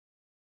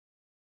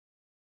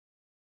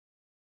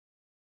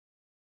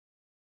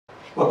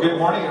Well, good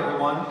morning,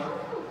 everyone.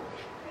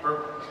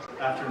 Or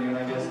afternoon,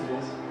 I guess it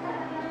is.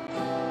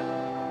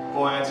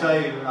 Boy, I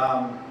tell you,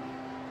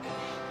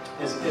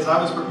 as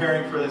I was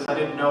preparing for this, I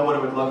didn't know what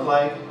it would look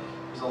like.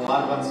 There's a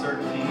lot of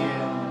uncertainty,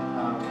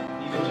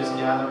 and even just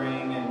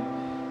gathering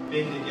and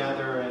being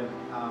together. And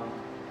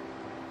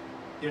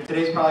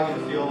today's probably going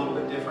to feel a little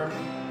bit different,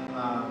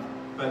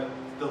 but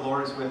the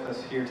Lord is with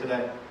us here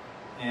today,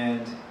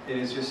 and it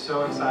is just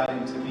so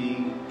exciting to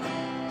be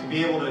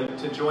able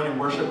to join and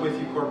worship with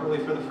you corporately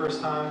for the first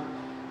time.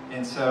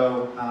 And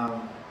so,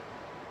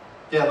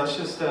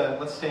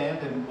 let's stand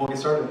and we'll get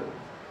started.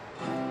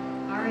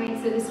 All right,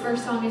 so this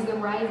first song is The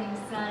Rising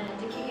Sun. And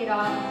to kick it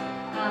off,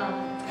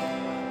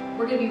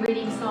 we're going to be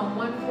reading Psalm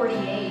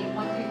 148,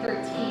 1 through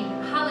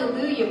 13.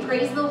 Hallelujah,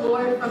 praise the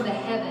Lord from the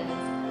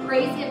heavens.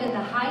 Praise Him in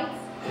the heights.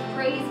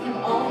 Praise Him,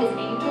 all His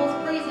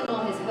angels. Praise Him,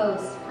 all His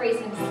hosts. Praise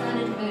Him, sun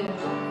and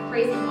moon.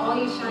 Praise Him, all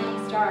you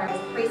shining stars.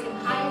 Praise Him,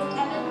 highest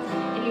heavens,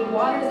 and you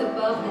waters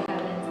above the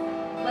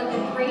heavens. Let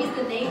them praise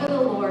the name of the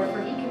Lord,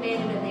 for He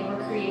commanded and they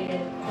were created.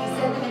 He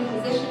set them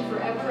in position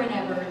forever and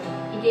ever.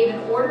 He gave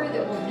an order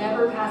that will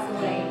never pass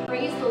away.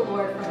 Praise the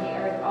Lord from the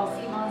earth, all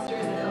sea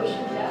monsters and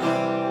ocean depths,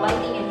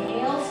 lightning and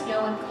hail,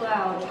 snow and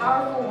cloud,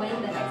 powerful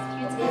wind that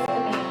executes His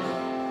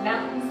command,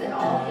 mountains and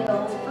all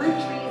hills, fruit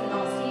trees and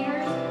all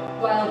cedars,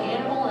 wild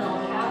animal and all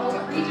cattle,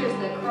 creatures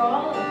that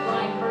crawl and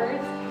flying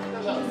birds,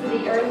 kings of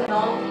the earth and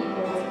all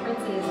peoples,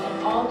 princes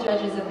and all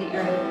judges of the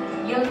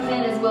earth, young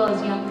men as well as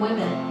young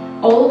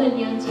women, old and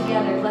young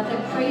together. Let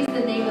them praise the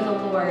name of the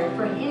Lord,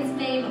 for His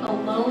name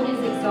alone is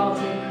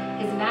exalted.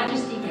 His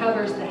majesty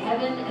covers the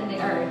heaven and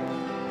the earth.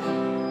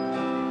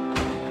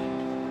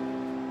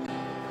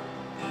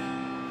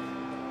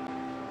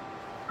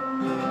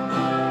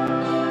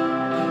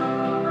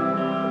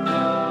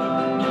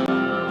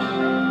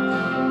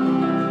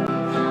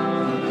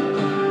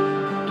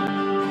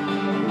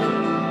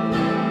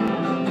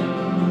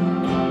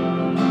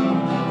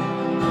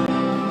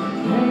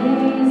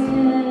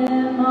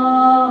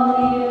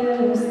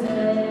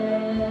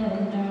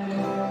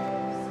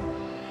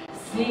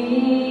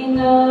 Sing,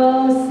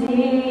 oh,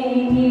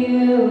 sing,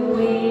 you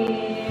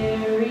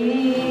weary.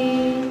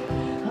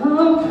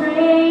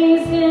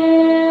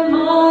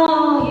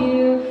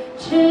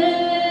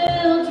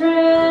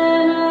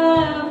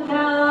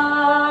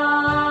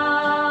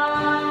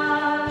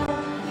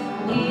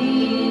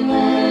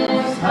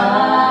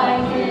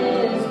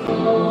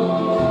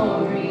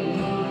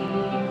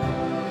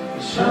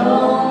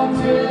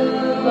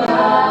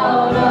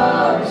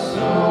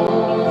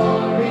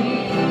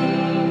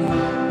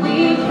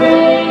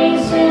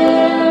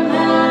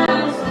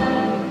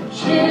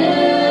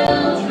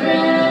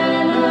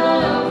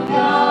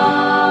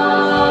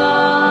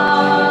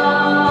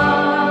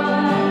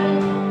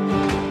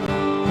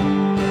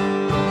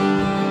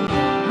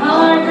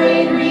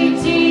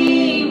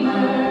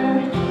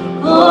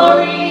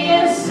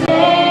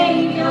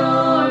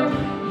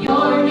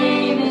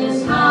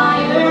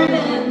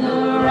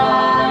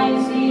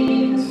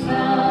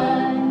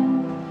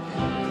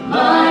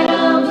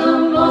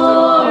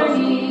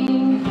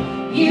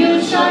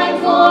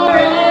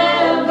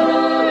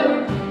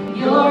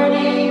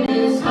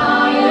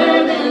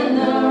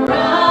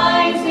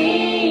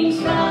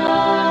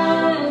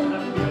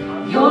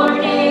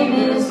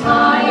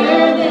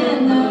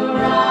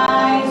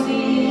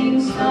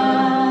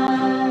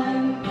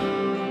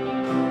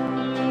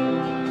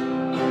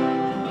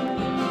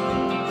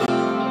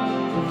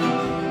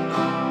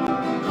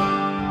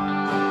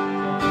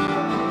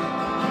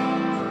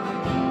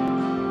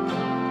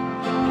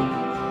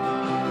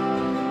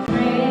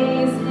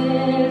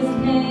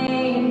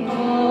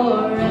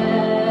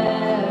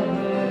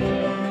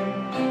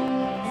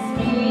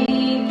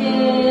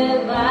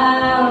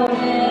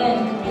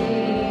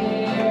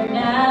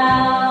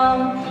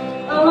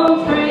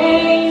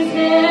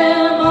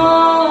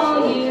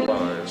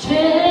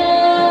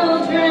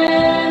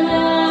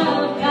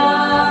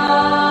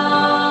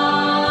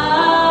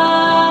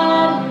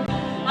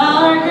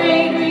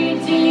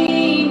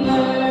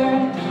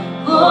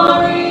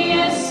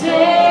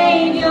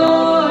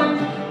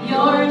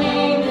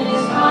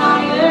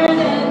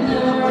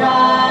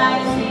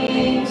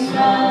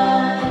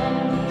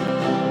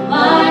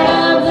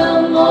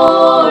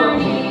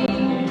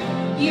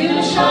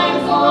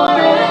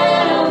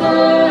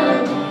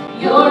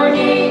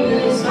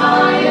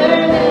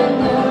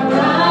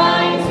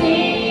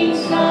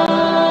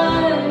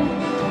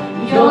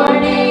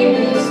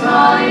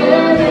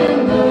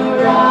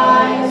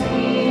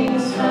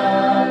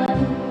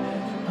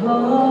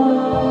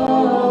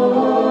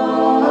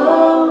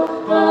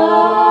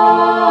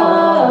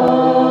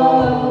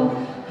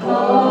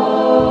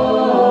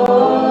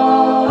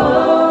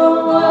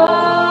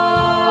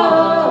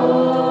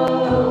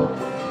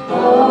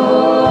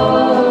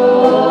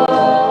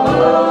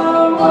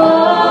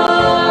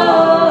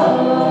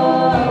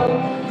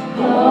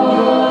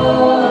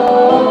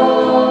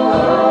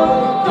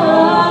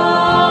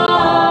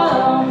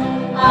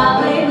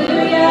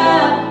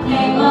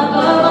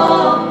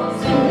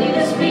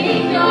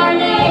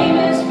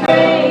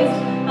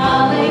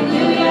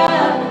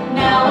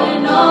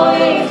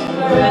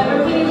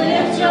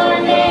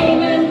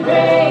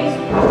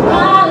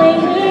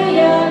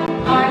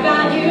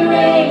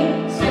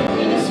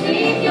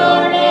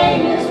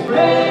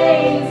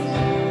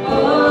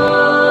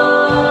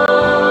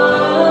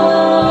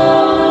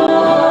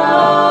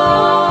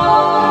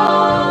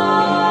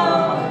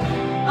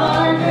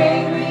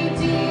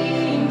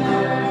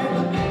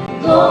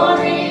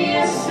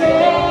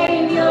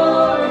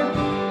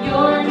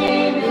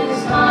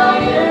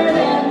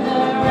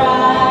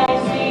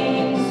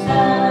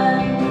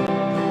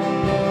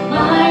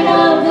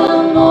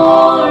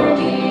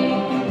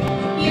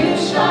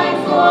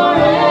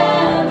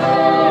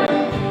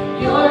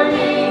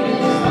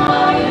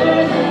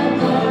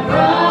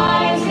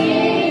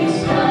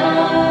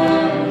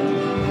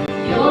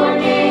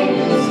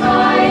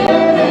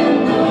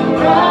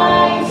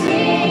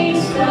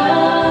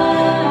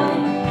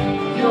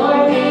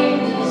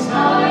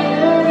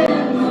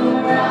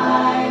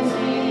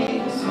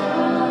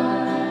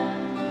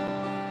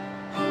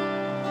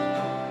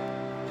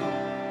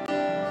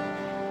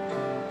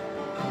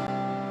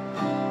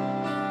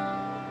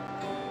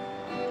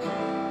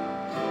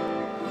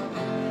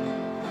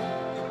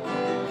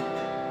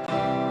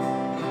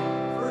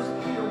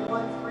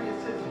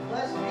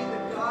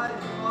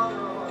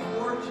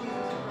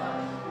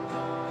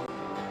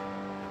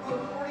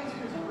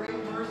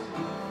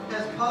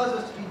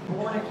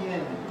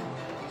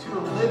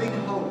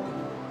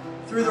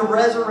 a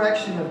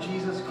resurrection of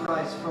Jesus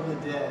Christ from the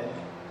dead.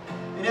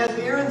 And as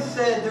Aaron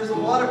said, there's a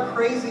lot of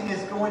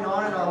craziness going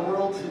on in our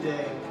world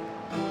today.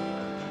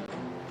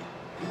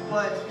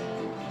 But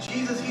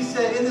Jesus, he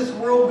said, in this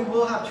world we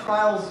will have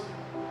trials,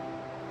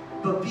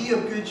 but be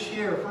of good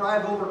cheer, for I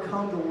have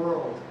overcome the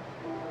world.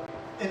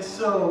 And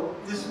so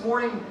this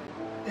morning,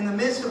 in the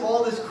midst of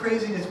all this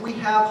craziness, we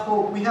have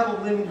hope. We have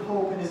a living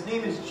hope, and his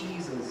name is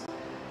Jesus.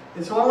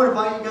 And so I want to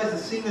invite you guys to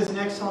sing this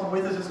next song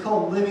with us. It's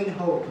called Living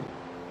Hope.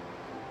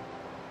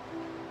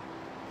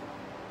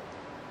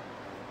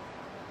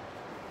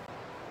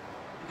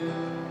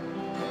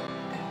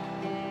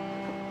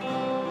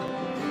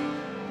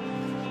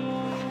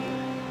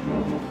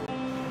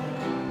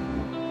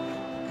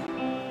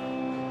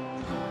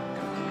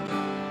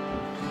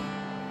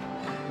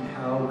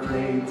 How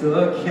great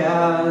the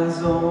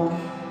chasm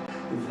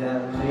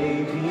that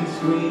lay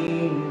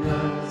between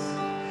us,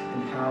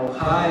 and how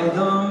high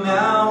the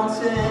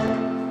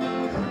mountain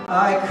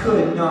I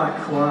could not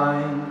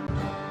climb.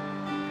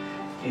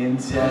 In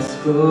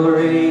desperation,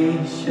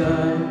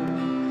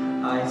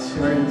 I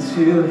turned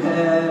to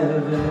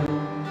heaven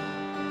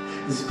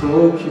and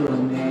spoke your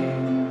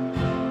name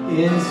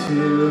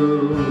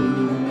into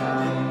the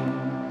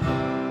night.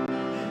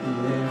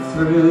 Then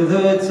through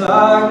the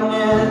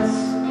darkness,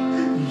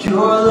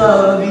 your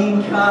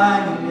loving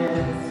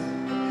kindness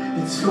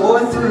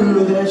tore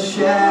through the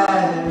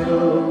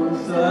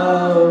shadows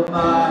of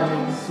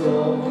my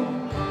soul.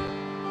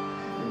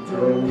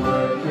 The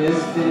work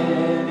is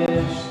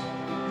finished,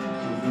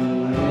 the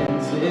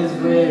end is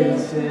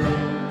written.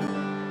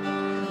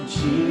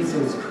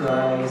 Jesus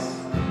Christ,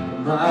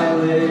 my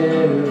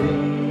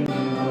living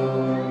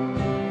hope.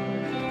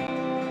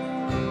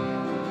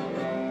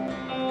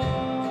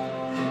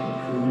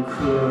 Who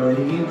could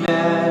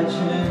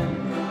imagine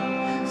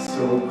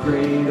so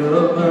great a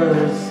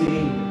mercy?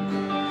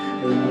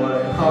 And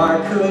what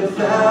heart could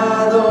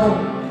fathom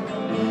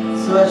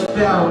such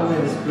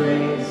boundless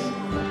grace?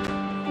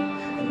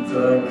 And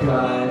the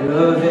God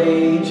of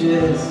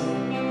ages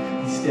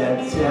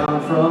stepped down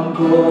from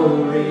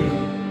glory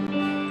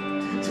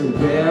to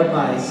wear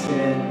my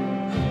sin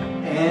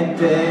and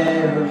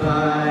bear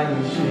my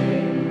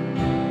shame.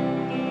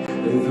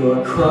 The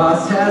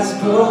cross has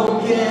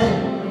spoken,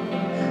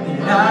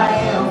 and I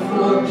am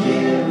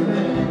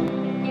forgiven.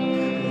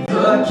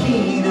 The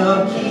King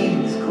of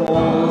Kings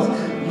calls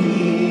me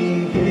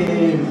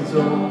his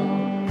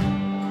own.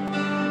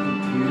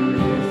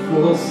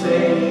 Beautiful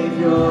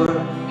Savior,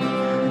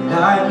 and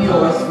I'm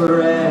yours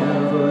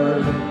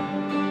forever.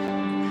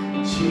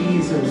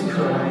 Jesus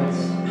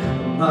Christ,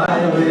 my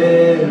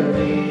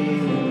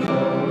living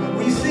hope.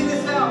 Will you sing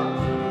this out?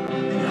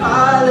 And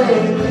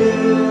hallelujah,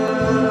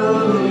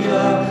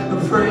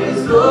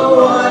 praise the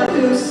one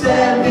who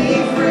set me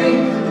free.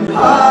 And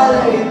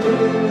hallelujah,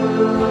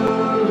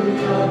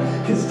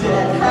 'cause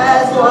death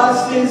has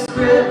lost its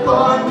grip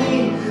on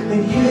me,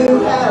 and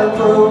you have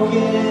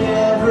broken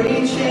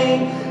every chain.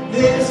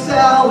 There's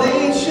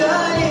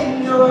salvation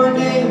in your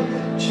name,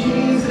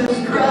 Jesus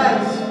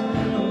Christ,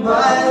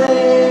 my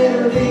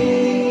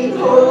living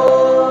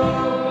hope.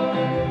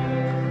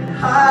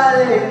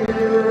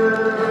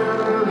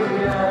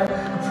 Hallelujah,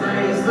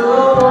 praise the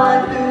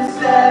one who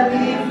set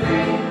me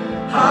free.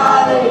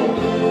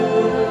 Hallelujah,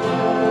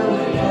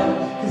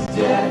 'cause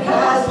death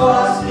has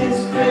lost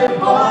its grip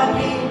on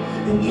me,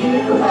 and you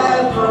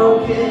have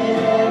broken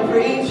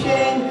every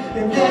chain.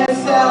 And there's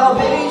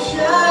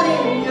salvation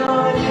in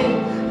your name,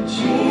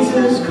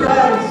 Jesus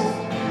Christ,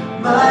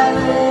 my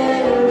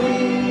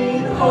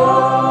living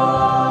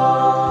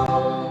hope.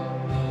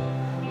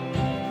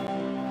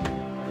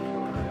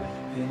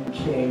 Then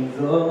came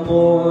the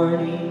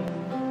morning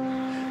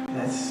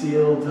that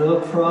sealed the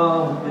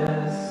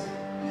promise.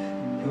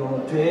 Your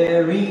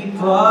buried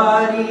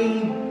body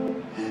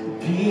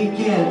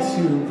began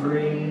to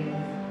breathe.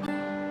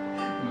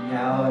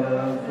 Out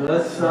of the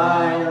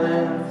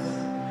silence,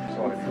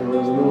 the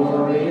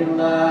roaring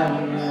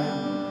lion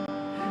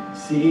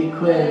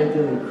declared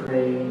the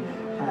grave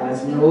has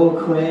no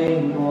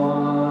claim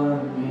on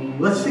me.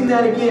 Let's sing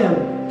that again.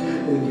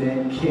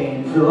 Then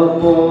came the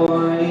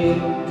morning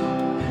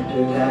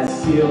that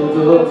sealed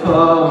the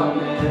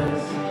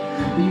promise.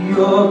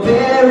 Your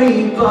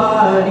buried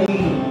body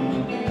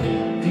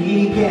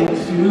began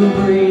to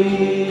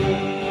breathe.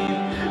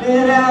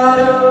 And out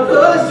of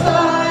the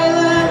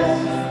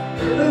silence,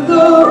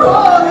 the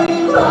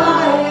roaring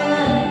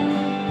lion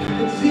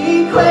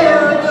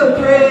declared the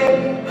grave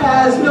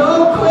has no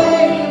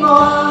claim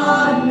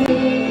on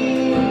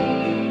me.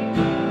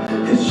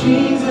 'Cause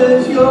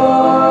Jesus,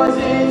 yours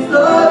is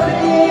the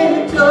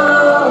victory.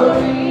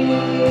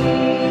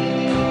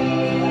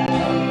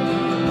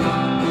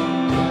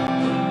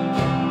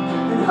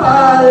 And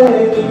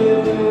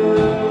hallelujah,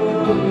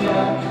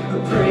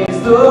 praise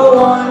the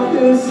one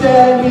who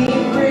set me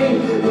free.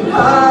 And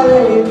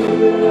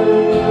hallelujah,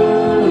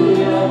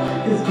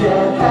 'cause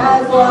death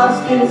has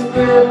lost its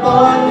grip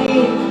on me.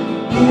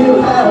 You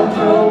have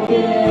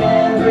broken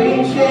every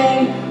chain.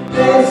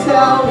 There's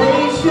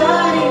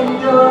salvation in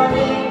your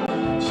name,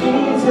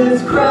 Jesus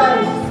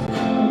Christ,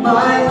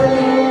 my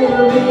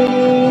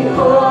living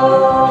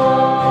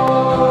hope.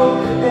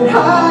 And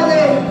hallelujah,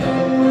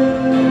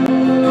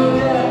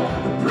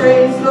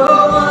 praise the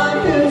one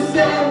who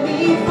set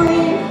me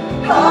free.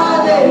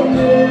 Hallelujah,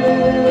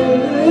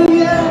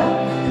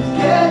 'cause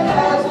death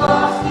has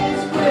lost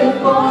its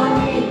grip on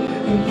me,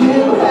 and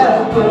you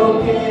have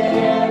broken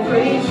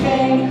every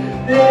chain.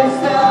 There's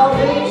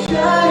salvation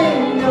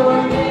in your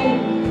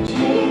name,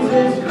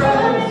 Jesus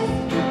Christ,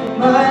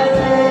 my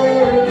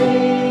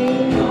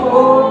living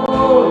hope.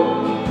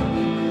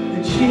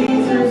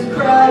 Jesus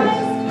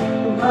Christ,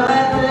 my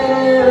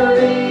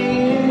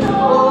living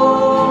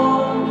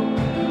hope.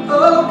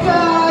 Oh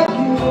God,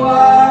 you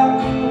are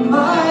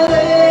my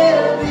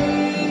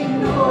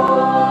living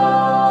hope.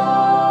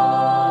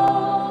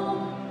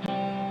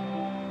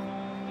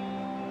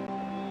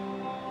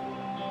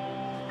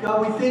 God,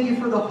 we thank you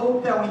for the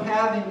hope that we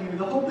have in you,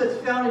 the hope that's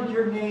found in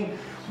your name.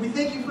 We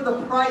thank you for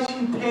the price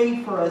you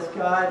paid for us,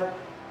 God,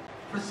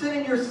 for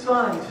sending your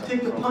Son to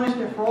take the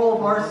punishment for all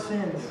of our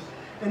sins.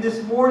 And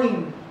this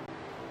morning,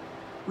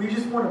 we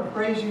just want to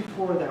praise you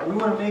for that. We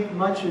want to make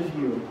much of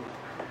you.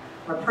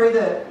 I pray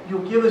that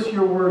you'll give us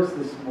your words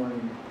this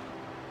morning.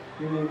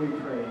 In your name we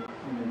pray. Amen.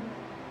 Amen.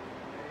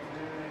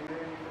 You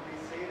can be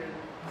seated.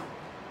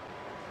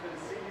 Good to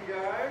see you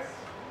guys.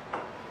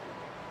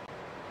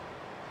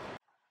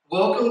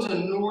 Welcome to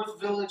North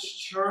Village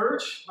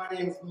Church. My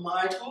name is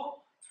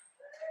Michael.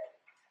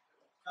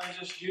 I'm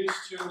just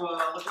used to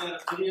looking at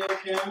a video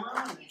camera,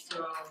 and it's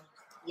a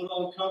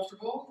little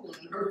uncomfortable, a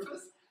little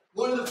nervous.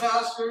 One of the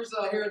pastors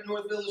here at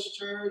North Village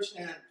Church,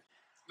 and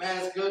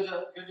man, it's good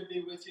to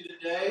be with you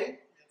today.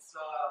 It's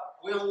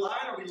we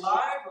online? Are we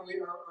live? Are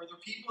there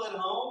people at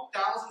home?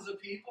 Thousands of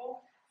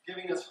people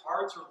giving us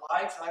hearts or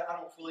likes. I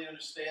don't fully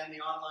understand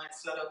the online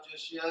setup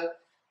just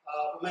yet,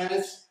 but man,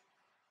 this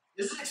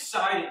is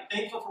exciting.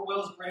 Thankful for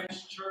Wells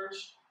Branch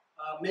Church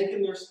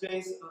making their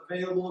space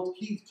available.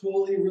 Keith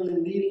Tooley really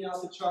leading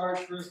out the charge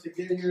for us to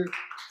get here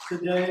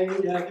today.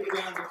 Yeah, give a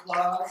round of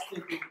applause.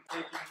 Thank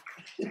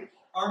you.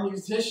 Our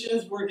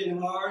musicians working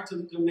hard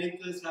to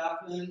make this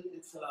happen.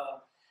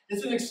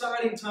 It's an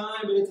exciting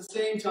time, but at the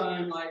same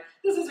time, like,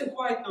 this isn't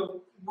quite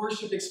the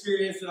worship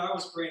experience that I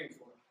was praying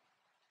for.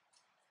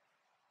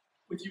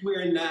 With you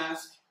wearing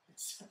masks,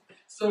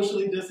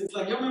 socially distanced.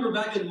 Like, y'all remember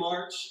back in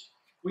March,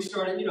 we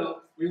started,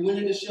 we went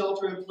into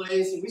shelter in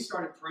place and we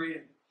started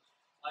praying.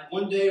 Like,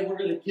 one day we're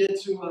gonna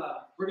get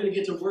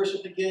to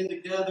worship again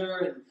together,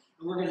 and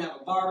we're gonna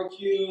have a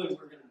barbecue, and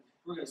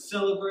we're gonna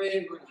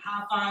celebrate, we're gonna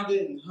high five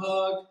it and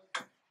hug.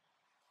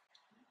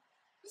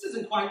 This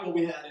isn't quite what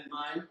we had in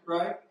mind,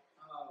 right?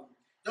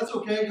 That's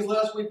okay, because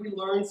last week we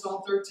learned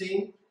Psalm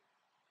 13.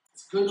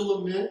 It's good to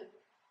lament.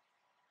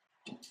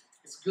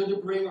 It's good to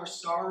bring our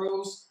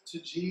sorrows to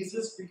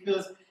Jesus,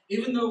 because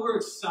even though we're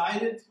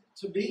excited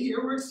to be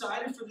here, we're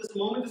excited for this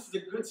moment. This is a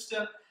good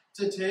step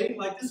to take.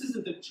 Like, this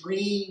isn't the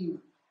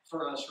dream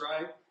for us,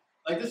 right?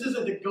 Like, this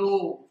isn't the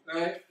goal,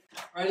 right?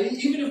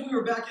 Even if we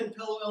were back in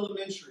Pellow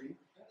Elementary,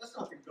 that's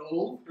not the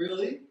goal,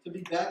 really, to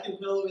be back in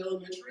Pellow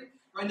Elementary.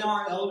 Right now,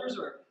 our elders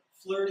are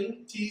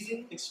flirting,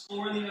 teasing,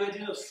 exploring the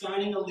idea of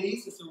signing a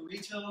lease. It's a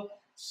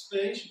retail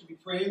space. You can be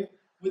praying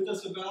with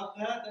us about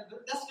that.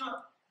 That's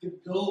not the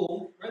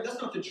goal, right? That's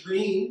not the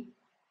dream.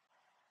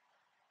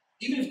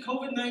 Even if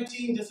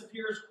COVID-19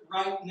 disappears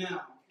right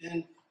now,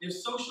 and if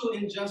social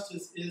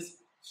injustice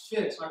is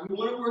fixed, right? We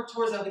want to work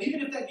towards that, but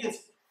even if that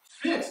gets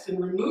fixed and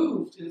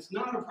removed, and it's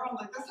not a problem,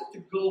 like, that's not the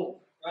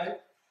goal, right?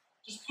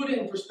 Just put it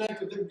in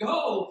perspective. The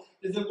goal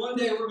is that one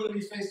day we're going to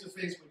be face to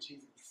face with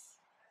Jesus.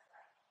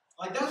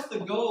 Like, that's the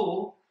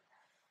goal.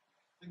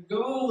 The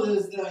goal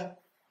is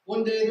that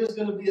one day there's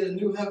going to be a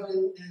new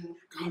heaven and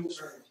a new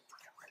earth.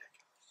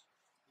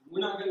 We're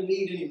not going to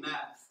need any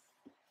masks.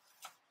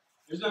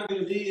 There's not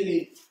going to be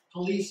any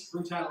police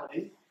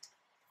brutality.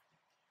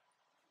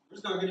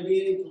 There's not going to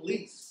be any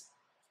police.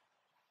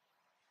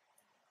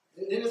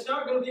 And it's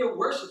not going to be a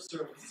worship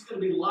service. It's going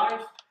to be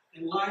life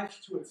and life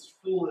to its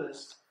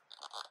fullest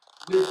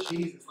with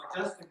Jesus. Like,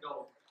 that's the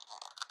goal.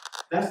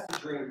 That's the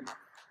dream.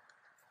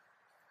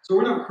 So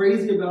we're not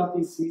crazy about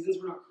these seasons.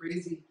 We're not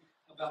crazy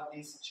about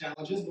these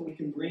challenges, but we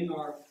can bring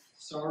our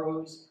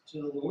sorrows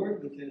to the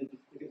Lord. We can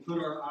put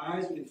our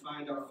eyes, we can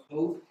find our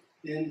hope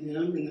in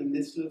Him in the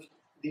midst of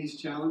these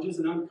challenges.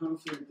 And I'm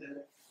confident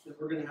that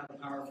we're going to have a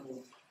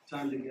powerful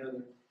time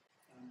together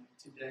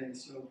today.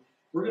 So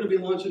we're going to be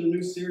launching a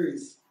new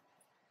series.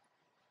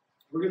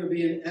 We're going to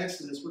be in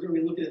Exodus. We're going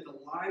to be looking at the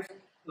life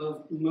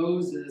of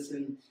Moses.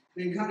 And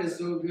man, God is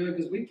so good,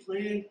 because we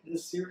planned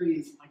this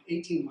series like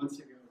 18 months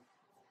ago.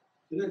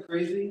 Isn't that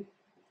crazy?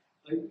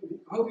 Like,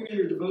 I hope you're in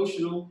your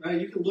devotional, right?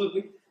 You can look.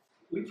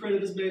 We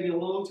printed this baby a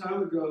long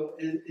time ago,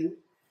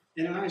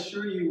 and I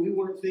assure you, we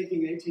weren't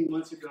thinking 18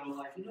 months ago,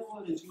 like, you know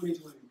what, in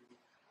 2020,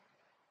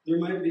 there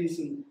might be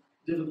some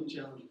difficult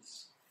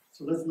challenges.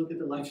 So let's look at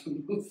the life of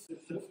Moses.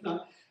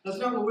 That's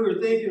not what we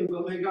were thinking,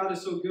 but man, God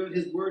is so good.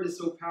 His word is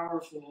so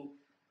powerful.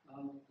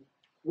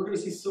 We're going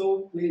to see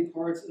so many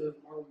parts of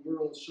our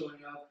world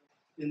showing up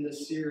in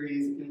this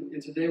series.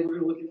 And today we're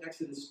going to look at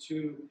Exodus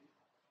 2,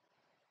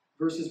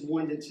 verses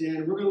 1 to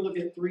 10. We're going to look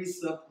at 3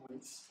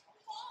 subpoints.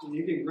 And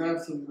you can grab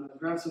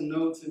some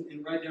notes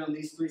and write down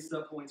these 3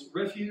 subpoints: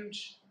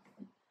 refuge,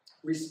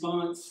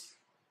 response,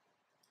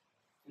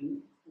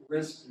 and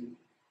rescue.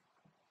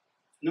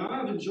 Now,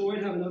 I've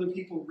enjoyed having other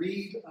people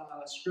read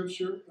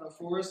scripture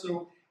for us,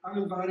 so I've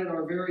invited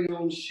our very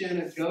own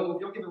Shanna Go.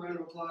 If y'all give a round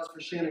of applause for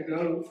Shanna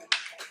Go.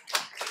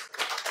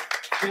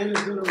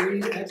 Shanna's going to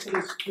read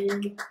Exodus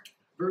 2,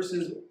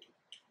 verses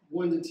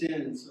 1 to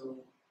 10. So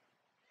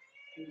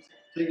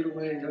take it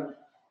away. You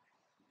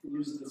can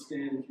use the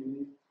stand if you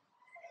need.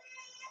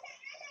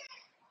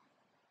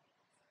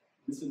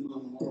 This is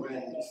Mom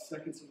already, just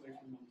seconds away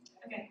from Mom.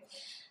 Okay.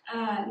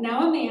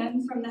 Now a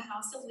man from the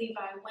house of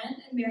Levi went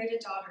and married a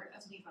daughter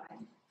of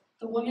Levi.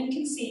 The woman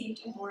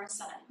conceived and bore a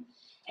son.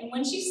 And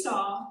when she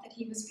saw that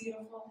he was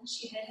beautiful,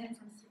 she hid him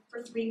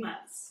for 3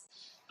 months.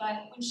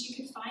 But when she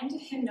could hide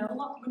him no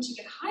longer,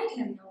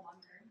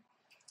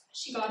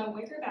 she got a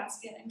wicker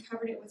basket and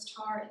covered it with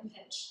tar and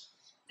pitch.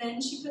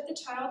 Then she put the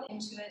child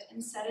into it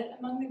and set it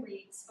among the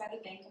reeds by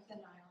the bank of the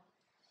Nile.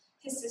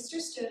 His sister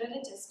stood at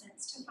a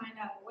distance to find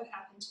out what would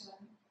happen to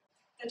him.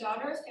 The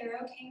daughter of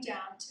Pharaoh came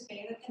down to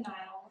bathe at the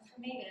Nile with her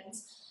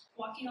maidens,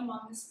 walking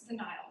along the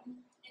Nile.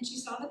 And she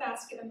saw the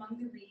basket among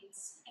the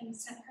reeds, and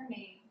sent her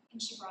maid,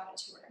 and she brought it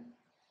to her.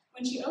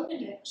 When she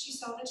opened it, she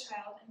saw the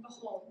child, and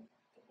behold,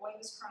 the boy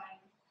was crying.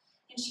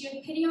 And she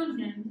had pity on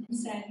him, and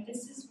said,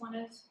 "This is one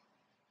of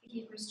the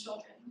Hebrews'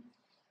 children."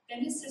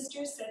 Then his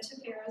sister said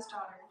to Pharaoh's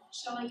daughter,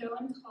 "Shall I go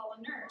and call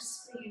a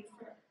nurse for you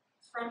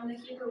from the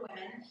Hebrew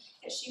women,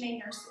 that she may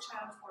nurse the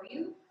child for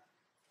you?"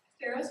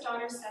 Pharaoh's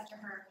daughter said to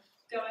her,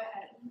 "Go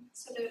ahead."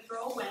 So the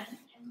girl went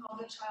and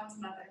called the child's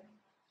mother.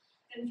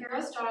 Then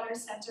Pharaoh's daughter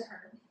said to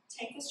her,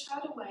 "Take this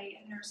child away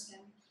and nurse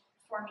him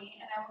for me,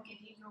 and I will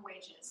give you your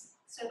wages."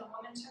 So the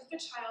woman took the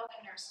child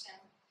and nursed him.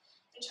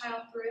 The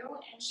child grew,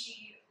 and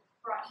she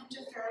brought him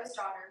to Pharaoh's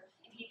daughter,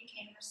 and he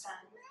became her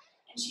son.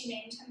 And she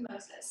named him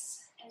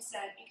Moses, and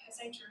said, "Because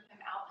I drew him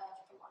out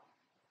of the water."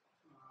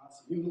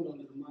 Awesome. You hold on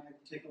to the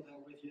mic. Take all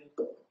that with you.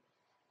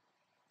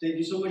 Thank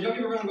you so much. Y'all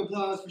give a round of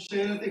applause for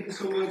Shanna. Thank you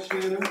so much,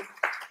 Shanna.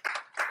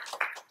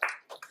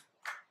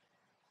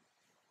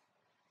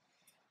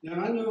 Now,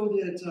 I know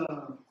that,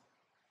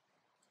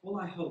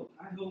 I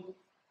hope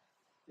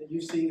that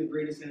you've seen the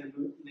greatest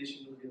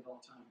animation movie of all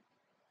time.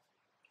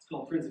 It's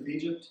called Prince of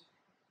Egypt.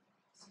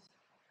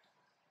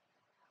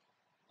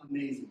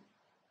 Amazing.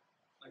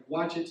 Like,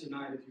 watch it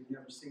tonight if you've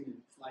never seen it.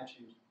 It's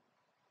life-changing.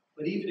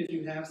 But even if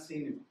you have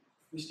seen it,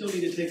 we still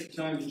need to take some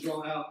time to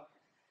draw out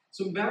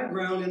some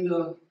background in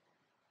the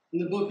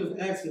book of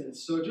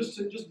Exodus. So just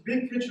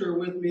big picture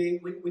with me.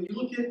 When you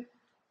look at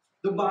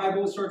the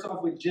Bible, it starts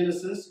off with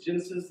Genesis.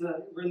 Genesis,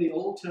 we're in the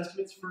Old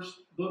Testament's first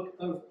book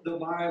of the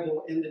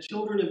Bible. And the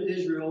children of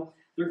Israel,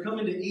 they're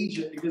coming to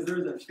Egypt because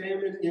there's a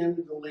famine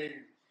in the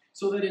land.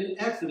 So that in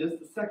Exodus,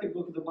 the second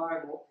book of the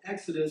Bible,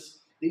 Exodus,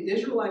 the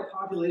Israelite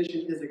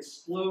population is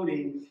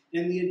exploding.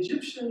 And the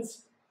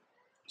Egyptians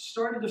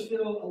started to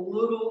feel a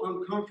little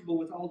uncomfortable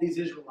with all these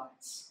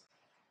Israelites.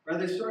 Right?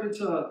 They started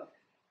to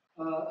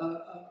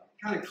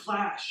kind of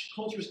clash,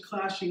 cultures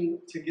clashing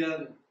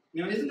together.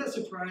 Now, isn't that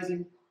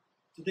surprising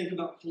to think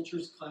about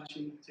cultures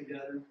clashing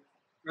together?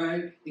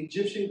 Right?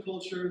 Egyptian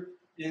culture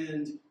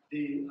and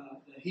the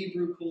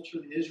Hebrew culture,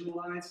 the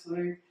Israelites.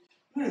 Like,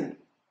 man,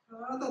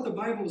 I thought the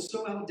Bible was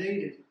so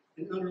outdated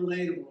and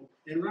unrelatable.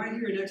 And right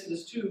here in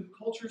Exodus 2,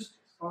 cultures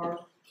are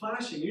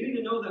clashing. You need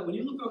to know that when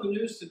you look on the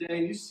news today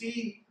and you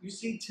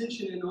see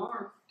tension in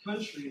our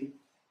country,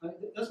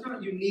 that's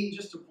not unique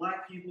just to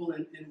black people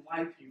and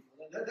white people.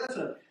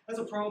 That's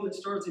a problem that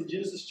starts in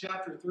Genesis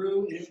chapter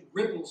through, and it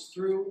ripples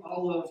through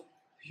all of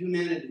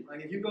humanity.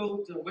 Like if you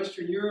go to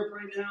Western Europe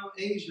right now,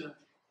 Asia,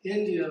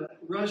 India,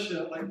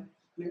 Russia,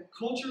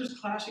 cultures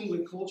clashing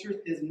with cultures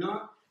is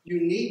not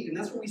unique, and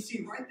that's what we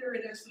see right there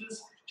in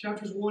Exodus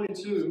chapters 1 and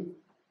 2.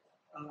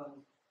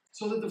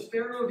 So that the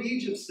Pharaoh of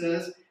Egypt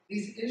says,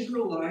 these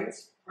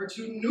Israelites are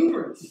too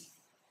numerous.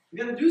 We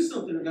got to do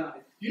something about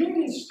it. You don't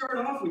need to start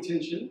off with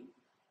tension.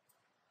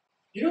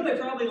 You know, they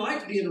probably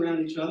liked being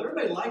around each other.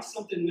 Everybody likes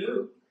something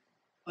new.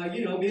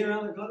 Being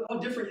around all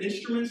different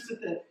instruments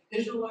that the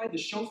Israelite, the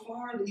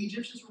shofar, the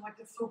Egyptians were like,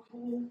 that's so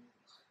cool.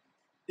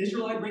 The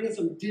Israelite bringing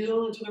some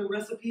dill into their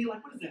recipe.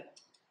 Like, what is that?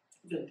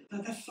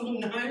 That's so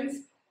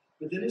nice.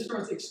 But then it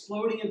starts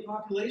exploding in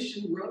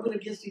population, rubbing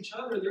against each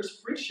other. There's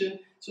friction.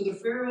 So the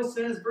Pharaoh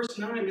says, verse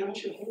 9, I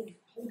want you to hold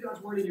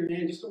God's word in your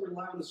hand. Just don't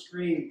rely on the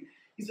screen.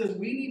 He says,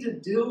 we need to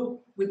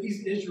deal with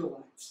these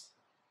Israelites.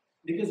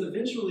 Because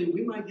eventually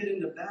we might get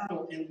into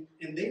battle and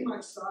they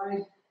might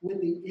side with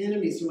the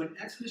enemy. So in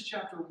Exodus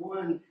chapter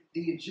 1,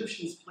 the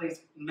Egyptians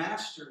placed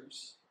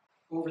masters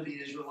over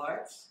the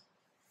Israelites.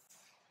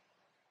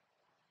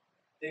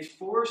 They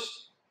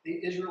forced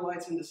the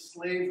Israelites into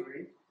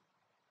slavery.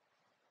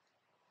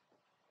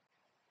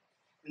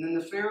 And then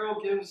the Pharaoh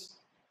gives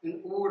an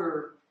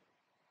order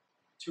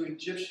to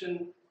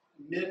Egyptian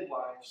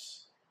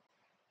midwives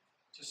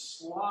to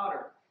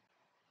slaughter,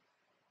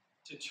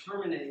 to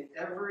terminate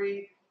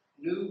every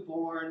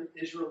newborn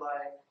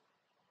Israelite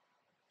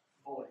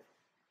boy.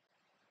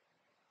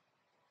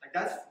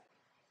 Like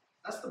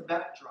that's the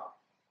backdrop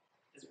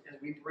as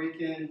we break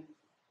in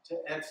to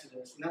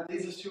Exodus. And that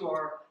leads us to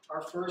our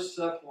first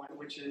subpoint,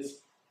 which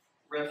is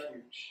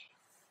refuge.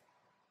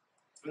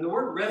 And the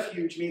word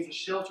refuge means a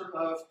shelter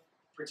of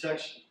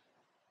protection.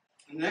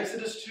 In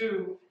Exodus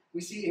 2, we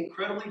see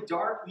incredibly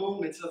dark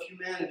moments of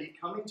humanity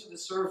coming to the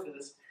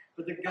surface,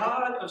 but the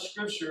God of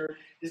Scripture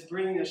is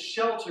bringing a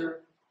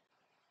shelter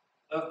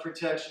of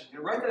protection.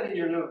 And write that in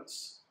your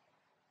notes.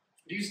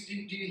 Do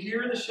you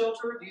hear the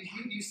shelter? Do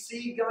you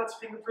see God's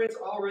fingerprints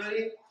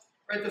already?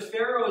 Right, the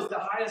Pharaoh is the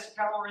highest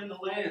power in the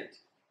land.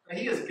 Right?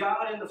 He is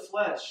God in the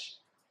flesh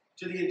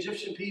to the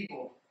Egyptian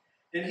people.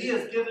 And he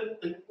has given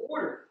an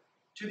order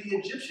to the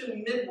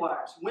Egyptian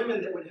midwives,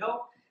 women that would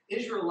help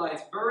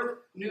Israelites birth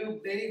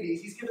new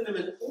babies. He's given them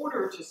an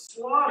order to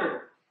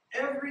slaughter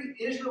every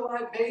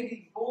Israelite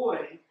baby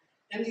boy.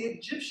 And the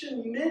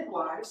Egyptian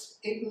midwives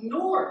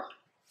ignore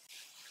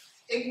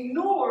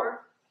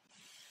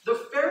the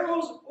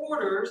Pharaoh's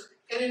orders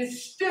and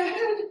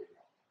instead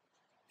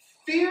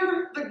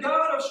fear the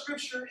God of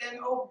Scripture and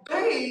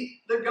obey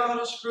the God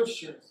of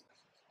Scripture.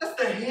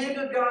 That's the hand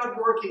of God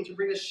working to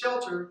bring a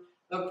shelter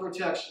of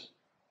protection.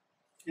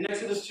 In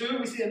Exodus 2,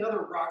 we see another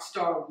rock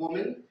star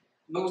woman,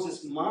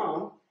 Moses'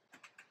 mom.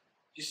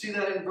 You see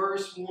that in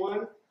verse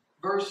 1,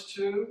 verse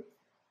 2.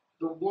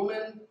 The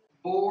woman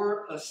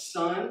bore a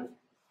son.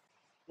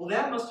 Well,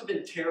 that must have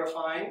been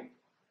terrifying.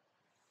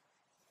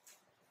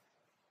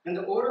 And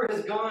the order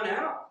has gone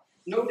out.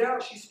 No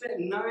doubt she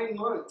spent 9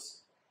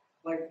 months,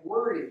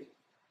 worried.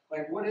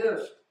 What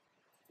if?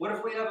 What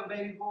if we have a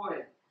baby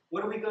boy?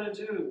 What are we going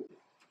to do?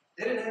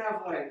 They didn't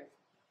have,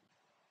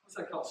 what's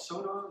that called?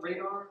 Sonar?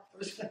 Radar?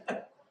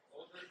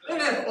 They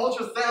didn't have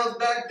ultrasounds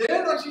back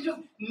then. She just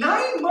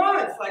 9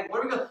 months.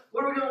 What are we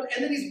going?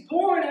 And then he's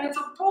born, and it's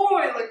a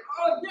boy.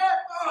 Oh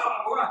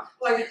yeah.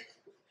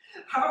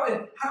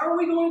 How are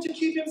we going to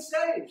keep him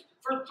safe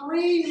for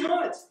 3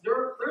 months?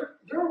 They're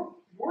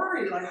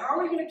worried. How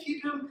are we going to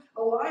keep him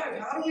alive?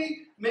 How do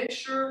we make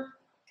sure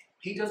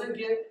he doesn't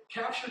get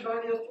captured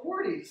by the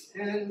authorities?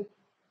 And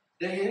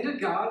the hand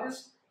of God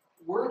is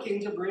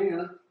working to bring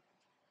a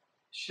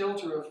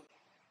shelter of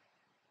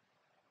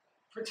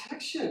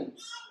protection.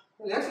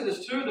 In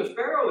Exodus 2, the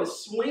Pharaoh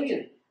is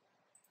swinging.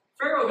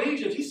 Pharaoh of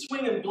Egypt, he's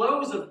swinging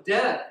blows of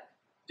death,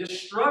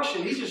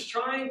 destruction. He's just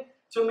trying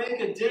to make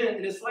a dent.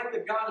 And it's like the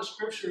God of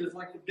Scripture is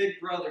like the big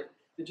brother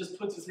that just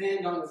puts his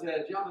hand on his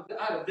head.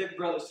 I had a big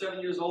brother, 7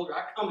 years older.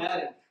 I come at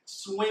him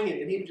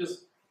swinging, and he would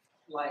just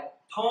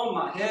palm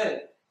my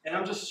head. And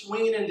I'm just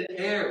swinging into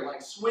air,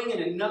 swinging,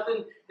 and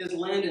nothing is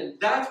landing.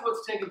 That's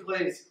what's taking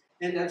place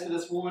in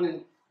Exodus 1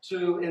 and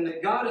 2. And the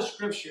God of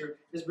Scripture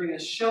is bringing a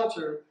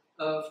shelter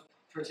of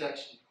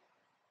protection.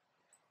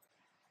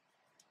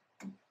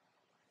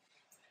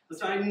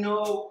 Listen, I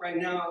know right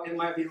now it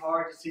might be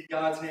hard to see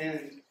God's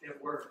hand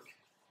at work.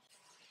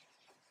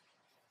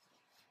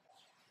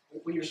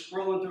 When you're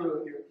scrolling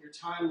through your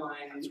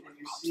timeline and you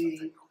see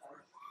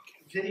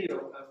a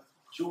video of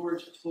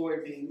George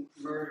Floyd being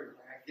murdered,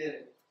 I get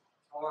it.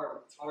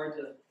 It's hard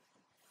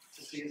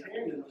to see his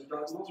hand in those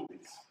dark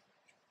moments.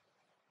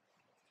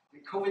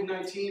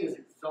 COVID-19 is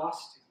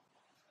exhausting.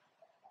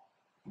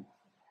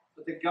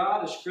 But the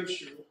God of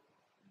Scripture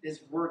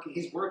is working.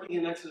 He's working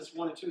in Exodus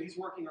 1 and 2. He's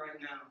working right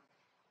now.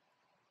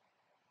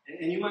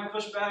 And you might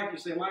push back. You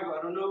say, Michael,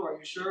 I don't know. Are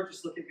you sure?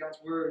 Just look at God's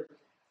Word.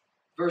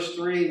 Verse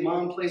 3,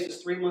 mom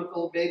places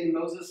 3-month-old baby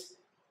Moses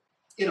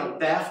in a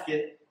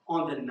basket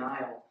on the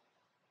Nile.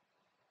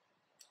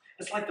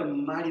 It's like the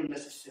mighty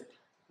Mississippi.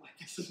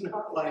 This is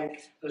not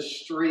like a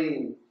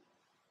stream.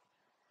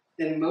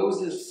 And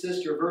Moses'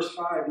 sister, verse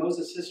 5,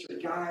 Moses' sister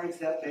guides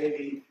that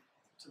baby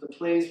to the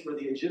place where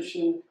the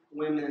Egyptian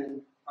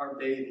women are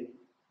bathing.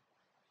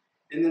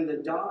 And then the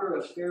daughter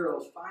of Pharaoh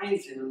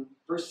finds him,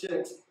 verse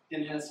 6,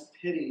 and has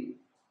pity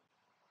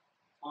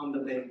on the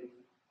baby.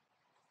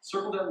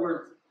 Circle that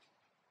word,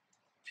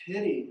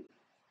 pity.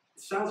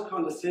 It sounds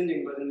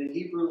condescending, but in the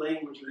Hebrew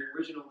language, in the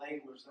original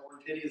language, that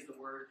word pity is the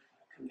word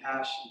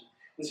compassion.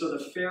 And so the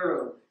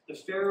Pharaoh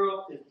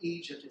of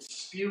Egypt is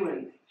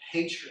spewing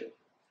hatred.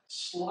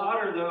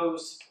 Slaughter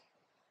those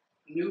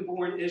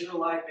newborn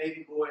Israelite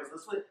baby boys.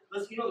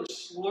 Let's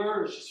there's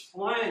slurs just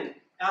flying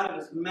out of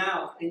his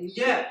mouth. And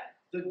yet,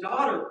 the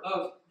daughter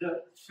of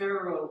the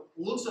Pharaoh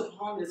looks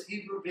upon this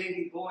Hebrew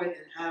baby boy and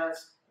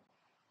has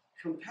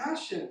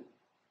compassion.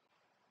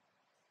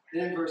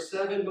 And in verse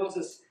 7,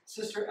 Moses'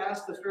 sister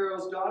asked the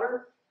Pharaoh's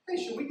daughter, hey,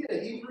 should we get a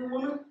Hebrew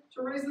woman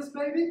to raise this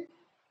baby?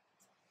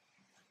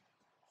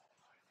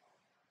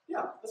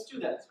 Yeah, let's do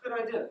that. It's a good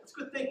idea. It's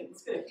good thinking.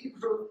 Let's get a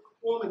Hebrew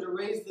woman to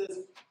raise this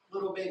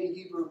little baby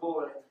Hebrew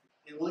boy.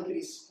 And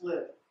lickety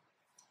split.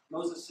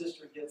 Moses'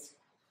 sister gets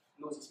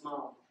Moses'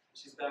 mom.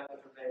 She's back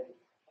with her baby.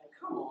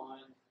 Come on.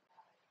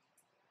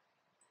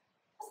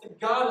 It's the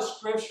God of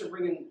Scripture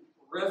bringing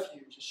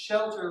refuge, a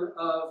shelter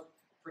of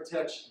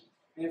protection.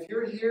 And if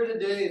you're here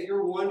today, if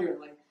you're wondering,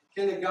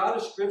 can the God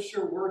of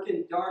Scripture work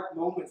in dark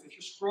moments? If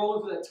you're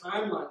scrolling through that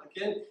timeline,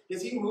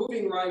 is He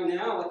moving right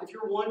now? If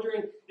you're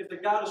wondering if the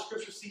God of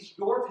Scripture sees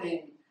your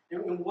pain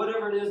and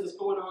whatever it is that's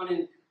going on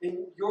in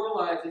in your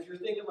life, if you're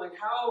thinking like,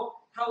 how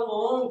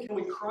long can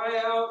we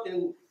cry out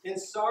in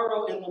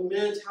sorrow and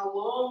lament? How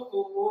long,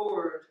 O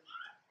Lord?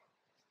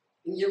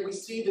 And yet we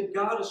see the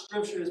God of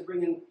Scripture is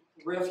bringing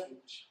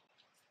refuge.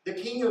 The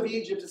king of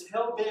Egypt is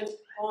hell-bent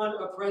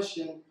on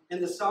oppression,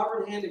 and the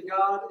sovereign hand of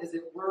God is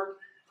at work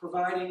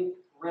providing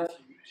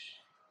refuge.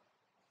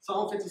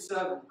 Psalm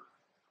 57,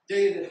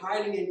 David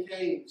hiding in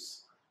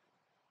caves.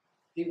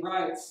 He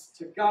writes,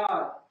 to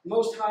God,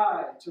 Most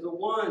High, to the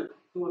one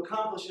who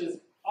accomplishes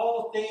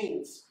all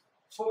things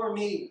for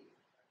me.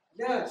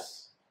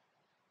 Yes,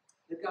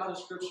 the God of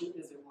Scripture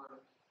is at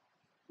work.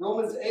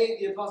 Romans 8,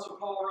 the Apostle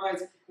Paul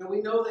writes, and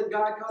we know that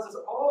God causes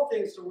all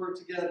things to work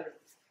together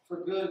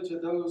for good to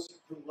those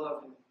who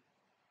love him.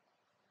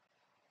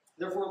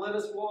 Therefore, let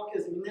us walk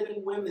as men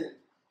and women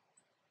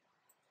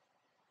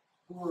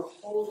who are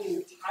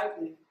holding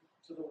tightly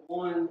to the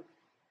one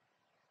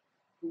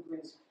who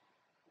brings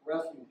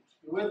refuge.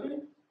 You with me?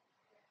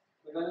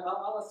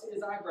 All I see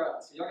is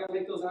eyebrows. So y'all got to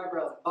make those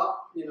eyebrows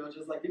pop,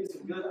 just like give me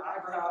some good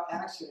eyebrow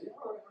action.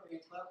 All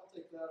right, clap, I'll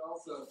take that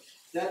also.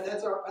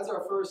 That's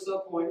our first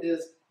subpoint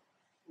is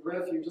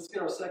refuge. Let's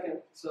get our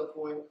second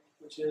subpoint,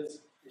 which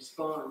is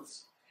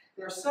response.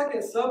 In our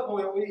second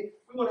subpoint, we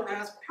want to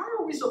ask, how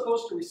are we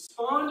supposed to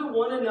respond to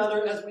one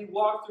another as we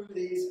walk through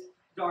these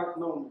dark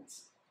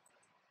moments?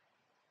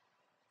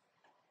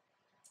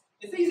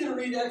 It's easy to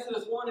read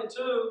Exodus 1 and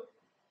 2,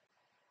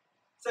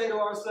 say to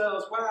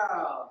ourselves,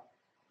 wow,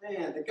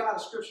 man, the God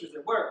of Scripture is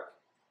at work.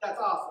 That's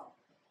awesome.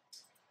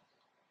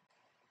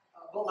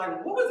 But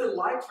what was it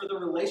like for the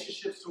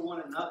relationships to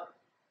one another?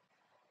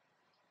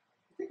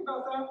 Think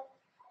about that.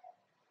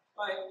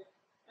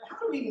 How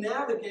do we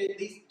navigate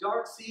these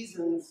dark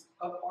seasons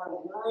of our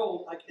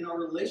world, in our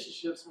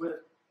relationships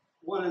with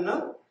one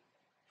another?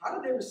 How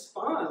did they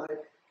respond?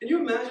 Can you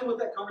imagine what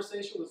that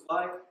conversation was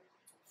like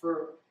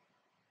for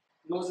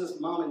Moses'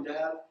 mom and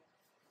dad?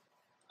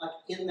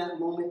 In that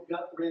moment,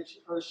 gut wrench,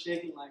 earth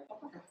shaking, oh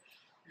my God,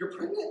 you're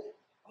pregnant?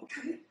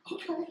 Okay.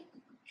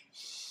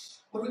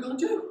 What are we going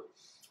to do?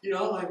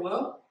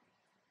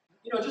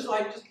 Just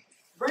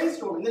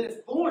brainstorming. And then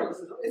it's born.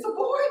 It's a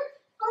boy?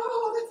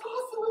 Oh, that's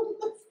awesome.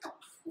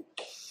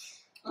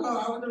 Oh,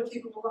 how are we going to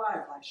keep him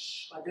alive?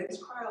 Babies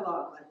cry a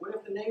lot. What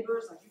if the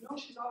neighbors,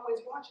 she's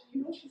always watching.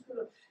 She's going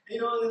to,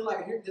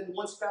 and then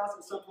one spouse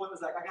at some point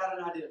was like, I got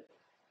an idea.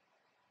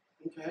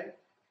 Okay.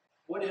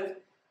 What if,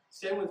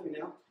 stay with me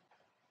now,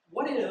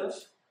 what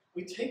if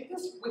we take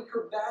this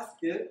wicker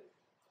basket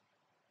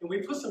and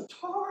we put some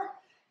tar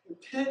and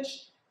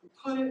pitch and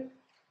put it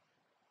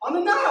on the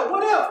Nile?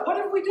 What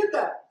if we did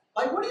that?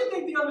 What do you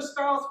think the other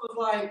spouse was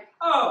like,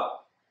 oh,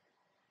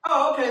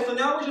 okay, so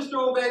now we're just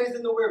throwing babies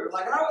in the river.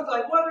 I was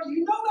like, what?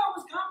 That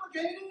was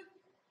complicated.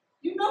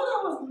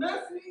 That was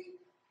messy.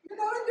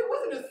 It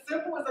wasn't as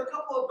simple as a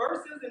couple of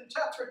verses in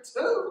chapter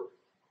 2.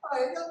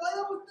 That's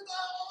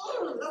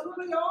what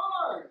they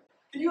are.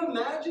 Can you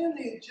imagine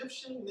the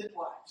Egyptian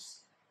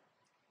midwives?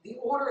 The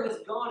order has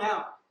gone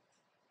out.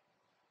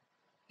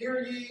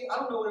 Hear ye, I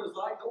don't know what it was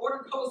like. The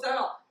order goes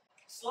out.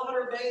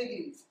 Slaughter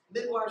babies.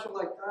 Midwives are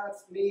like,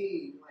 that's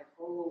me.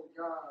 Oh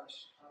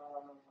gosh.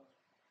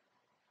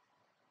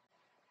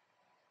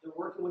 They're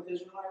working with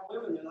Israelite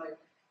women. They're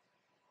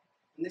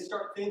and they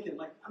start thinking,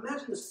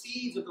 imagine the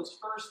seeds of those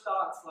first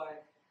thoughts,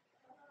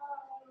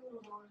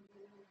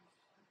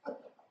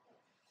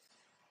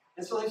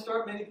 and so they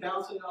start maybe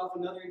bouncing it off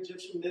another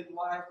Egyptian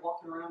midwife,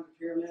 walking around the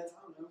pyramids.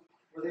 I don't know.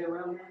 Were they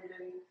around there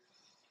maybe?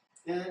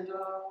 And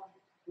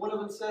one of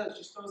them says,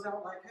 just throws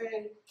out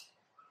hey,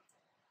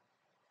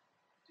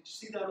 did you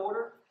see that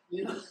order?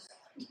 Did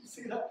you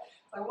see that?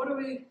 What do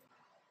we,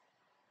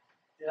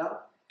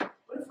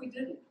 what if we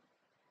didn't?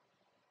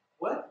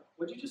 What?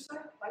 What'd you just say?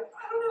 I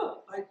don't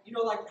know.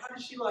 How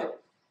did she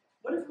what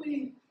if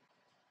we,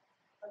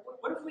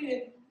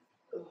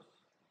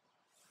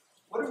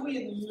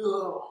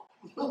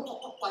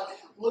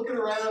 looking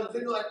around and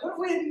thinking what if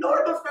we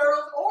ignored the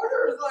Pharaoh's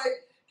orders?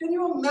 Can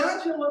you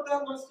imagine what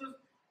that must have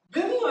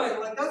been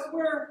like? That's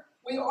where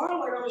we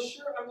are. I'm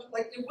sure,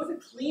 it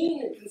wasn't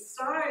clean and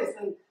concise.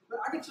 And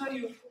I can tell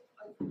you,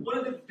 one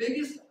of the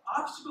biggest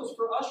obstacles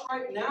for us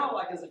right now,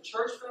 as a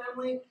church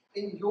family,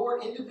 in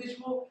your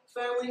individual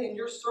family, in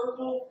your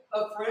circle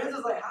of friends,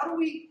 is how do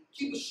we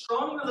keep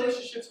strong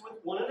relationships with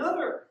one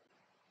another?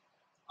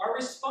 Our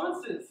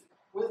responses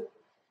with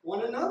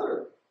one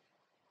another.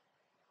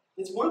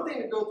 It's one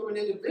thing to go through an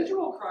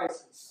individual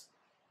crisis.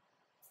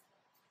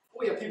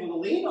 We have people to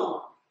lean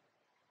on,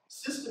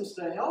 systems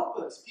to help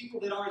us, people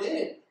that aren't in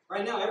it.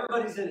 Right now,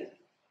 everybody's in it.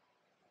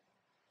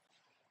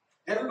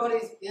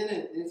 Everybody's in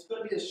it, and it's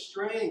going to be a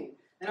strain.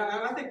 And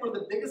I think one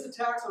of the biggest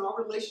attacks on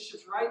our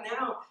relationships right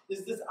now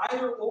is this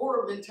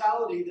either-or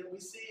mentality that we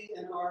see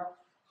in our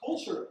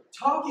culture,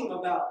 talking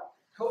about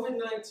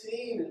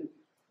COVID-19 and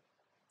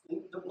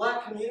the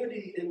black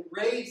community and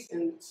race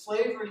and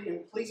slavery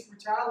and police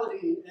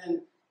brutality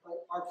and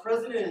our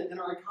president and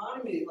our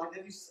economy.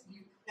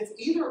 It's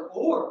either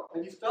or.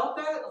 Have you felt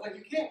that?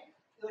 You can't.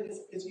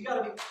 You got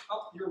to be.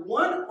 You're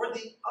one or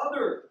the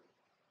other.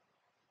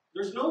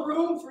 There's no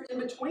room for in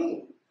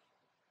between.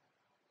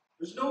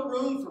 There's no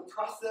room for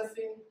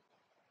processing.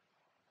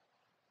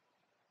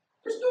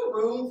 There's no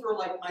room for,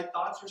 like, my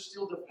thoughts are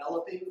still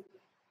developing.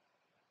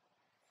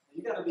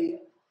 You got to be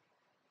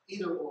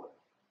either or.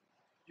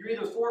 You're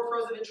either for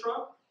President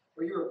Trump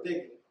or you're a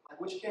bigot.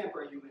 Like, which camp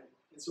are you in?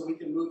 And so we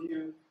can move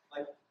you,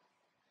 like,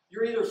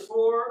 you're either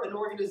for an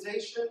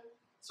organization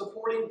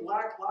supporting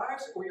Black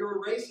lives or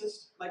you're a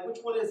racist. Like, which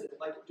one is it?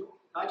 Like,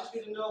 I just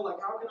need to know, like,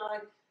 how can I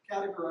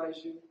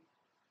categorize you?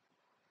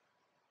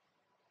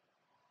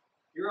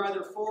 You're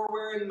either for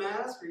wearing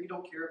masks or you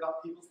don't care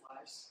about people's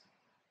lives.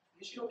 I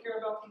guess you don't care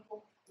about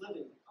people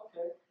living.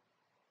 Okay.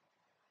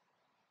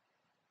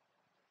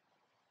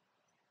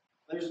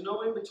 There's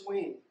no in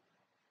between.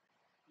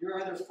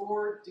 You're either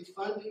for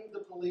defunding the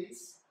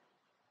police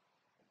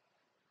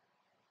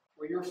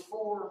or you're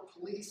for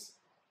police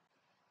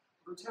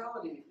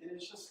brutality. And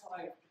it's just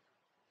like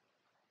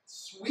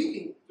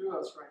sweeping through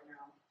us right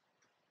now.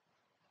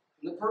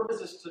 And the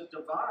purpose is to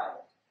divide.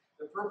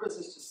 The purpose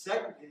is to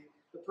segregate.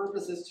 The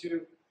purpose is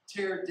to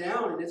tear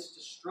down, and it's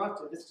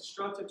destructive. It's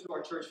destructive to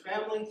our church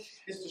family.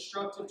 It's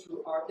destructive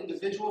to our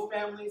individual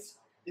families.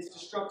 It's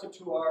destructive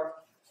to our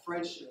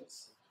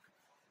friendships.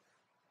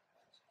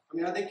 I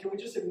mean, I think, can we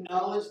just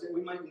acknowledge that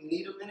we might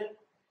need a minute?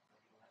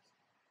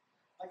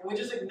 Like, can we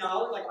just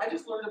acknowledge, like, I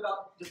just learned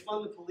about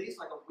defund the police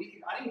like a week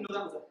ago. I didn't even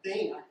know that was a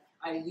thing.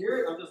 I hear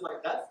it, I'm just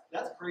like,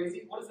 that's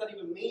crazy. What does that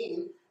even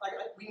mean? Like,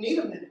 we need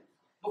a minute.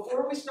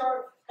 Before we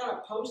start kind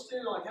of posting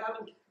or like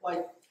having,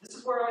 like, this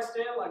is where I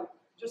stand, like,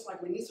 just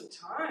like we need some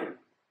time.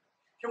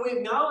 Can we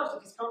acknowledge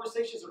that these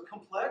conversations are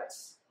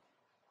complex?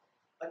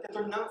 Like that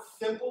they're not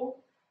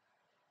simple?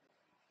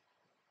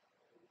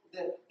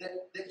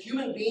 That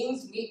human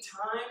beings need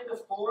time to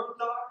form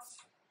thoughts?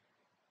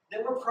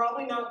 That we're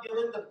probably not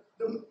given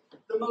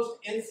the most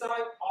insight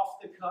off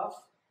the cuff?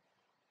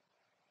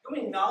 Can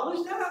we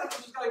acknowledge that? I think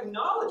we just got to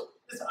acknowledge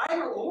this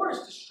either or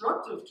is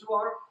destructive to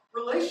our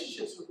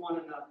relationships with one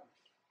another.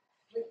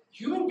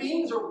 Human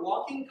beings are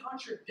walking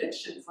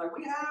contradictions. Like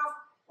we have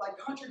like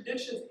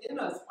contradictions in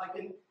us, like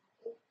in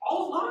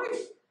all of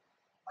life.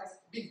 Like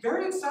be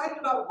very excited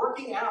about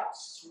working out,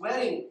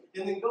 sweating,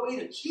 and then go eat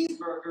a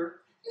cheeseburger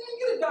and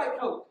get a Diet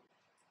Coke.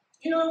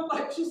 You know,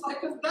 like just like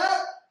is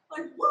that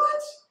like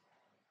what?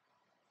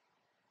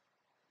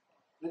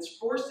 And it's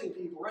forcing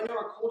people. Right now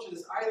our culture,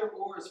 this either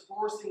or is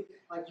forcing,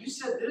 like you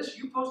said this,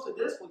 you posted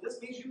this, well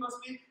this means you must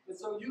be, and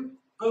so you,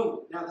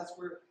 boom, now that's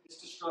where it's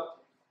destructive.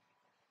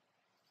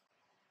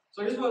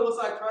 So here's what it looks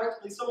like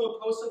practically.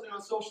 Someone posts something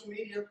on social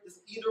media,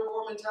 this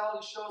either-or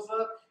mentality shows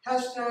up.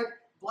 Hashtag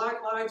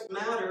Black Lives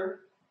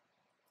Matter.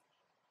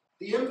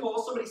 The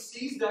impulse, somebody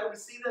sees that, we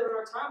see that in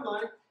our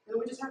timeline, and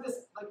we just have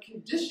this like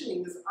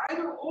conditioning, this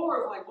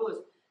either-or of like, well, if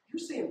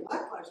you're saying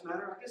Black Lives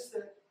Matter, I guess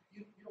that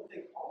you don't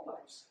think all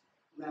lives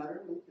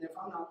matter, and if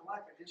I'm not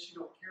Black, I guess you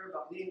don't care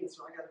about me, and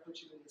so I got to put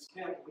you in this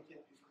camp, and we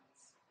can't be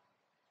friends.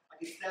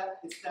 Like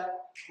it's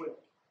that quick.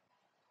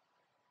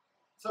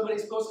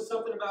 Somebody's posted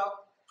something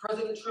about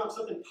President Trump,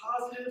 something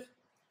positive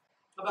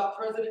about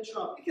President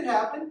Trump. It could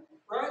happen,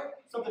 right?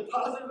 Something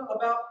positive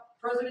about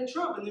President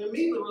Trump. And then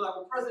immediately we're like,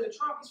 well, President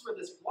Trump, he's for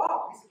this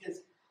wall. He's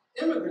against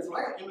immigrants.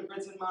 Well, I got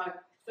immigrants in my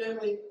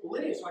family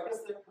lineage, so I guess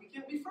that we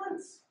can't be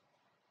friends.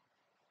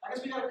 I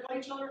guess we got to cut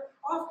each other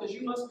off because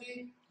you must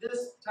be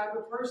this type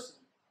of person.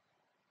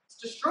 It's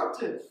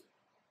destructive.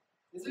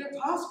 Isn't it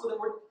possible that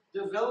we're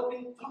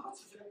developing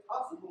thoughts? Isn't it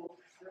possible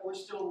that we're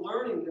still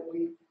learning that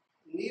we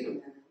need a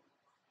minute?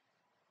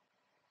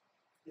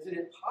 Isn't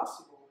it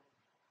possible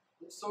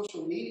that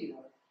social media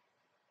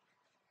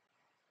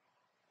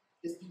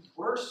is the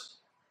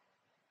worst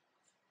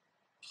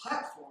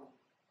platform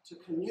to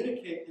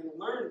communicate and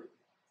learn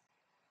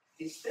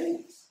these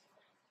things?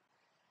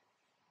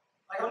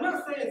 Like, I'm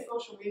not saying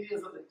social media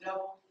is of the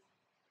devil.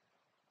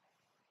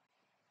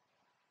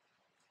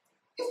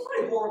 It's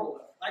pretty horrible,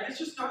 though. Like, it's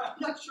just not,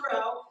 I'm not sure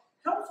how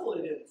helpful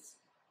it is.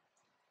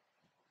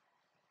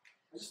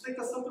 I just think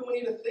that's something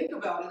we need to think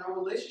about in our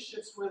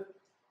relationships with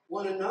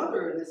one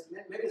another, and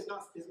maybe it's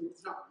not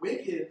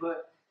wicked,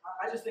 but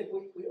I just think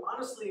we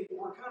honestly,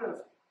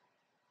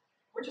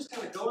 we're just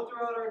kind of going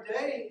throughout our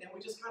day, and we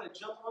just kind of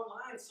jump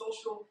online,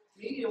 social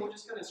media, and we're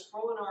just kind of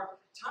scrolling our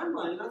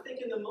timeline, and I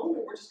think in the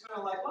moment, we're just kind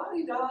of like,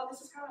 la-di-da,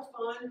 this is kind of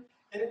fun,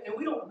 and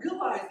we don't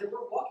realize that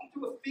we're walking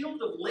through a field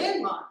of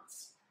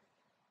landmines.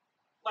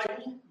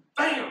 Like,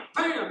 bam,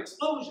 bam,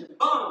 explosion,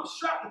 bomb,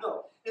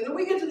 shrapnel, and then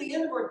we get to the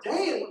end of our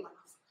day, and we're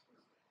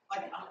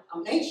like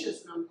I'm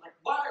anxious, and I'm like,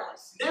 wire, like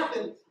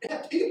snapping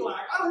at people.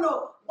 Like, I don't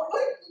know.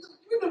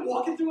 We've been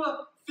walking through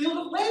a field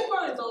of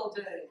landmines all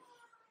day.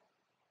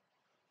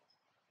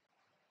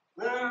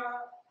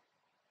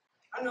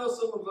 I know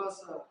some of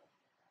us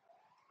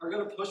are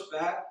going to push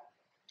back.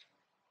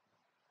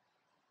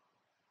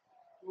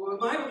 Well, in the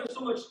Bible, there's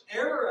so much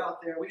error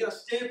out there. We got to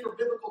stand for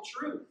biblical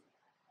truth.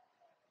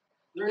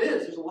 There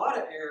is. There's a lot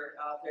of error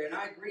out there, and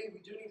I agree. We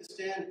do need to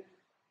stand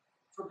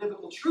for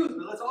biblical truth,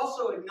 but let's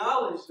also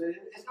acknowledge that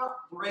it's not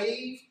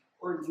brave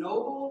or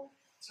noble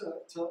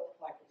to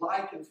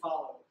like and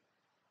follow,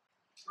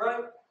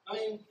 right? I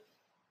mean,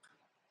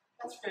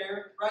 that's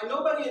fair, right?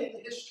 Nobody in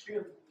the history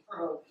of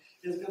tomorrow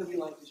is going to be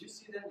like, did you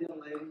see that young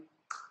lady?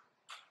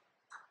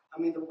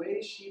 I mean, the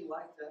way she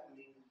liked that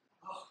meme,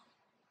 oh,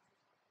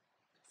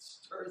 it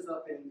stirs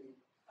up in me.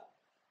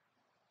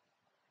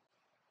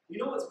 You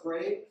know what's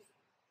brave?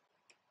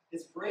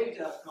 It's brave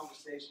to have a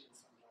conversation with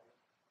somebody.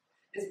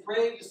 It's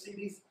brave to see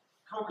these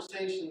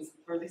conversations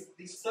or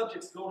these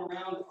subjects going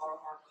around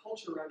our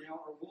culture right now,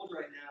 our world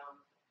right now,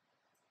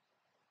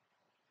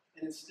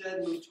 and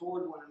instead move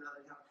toward one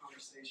another and have a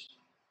conversation.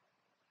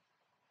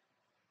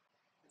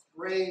 It's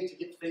brave to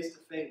get face to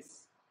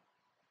face,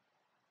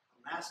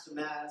 mask to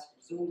mask,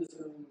 Zoom to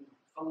Zoom,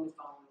 phone to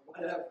phone,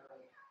 whatever,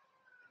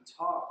 and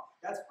talk.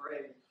 That's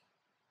brave.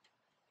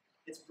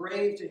 It's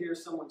brave to hear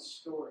someone's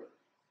story.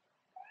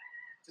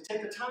 To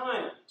take the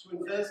time to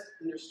invest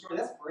in their story,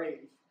 that's brave.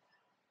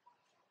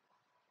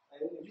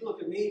 If you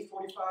look at me,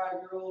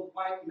 45-year-old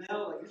white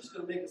male, like, you're just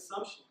going to make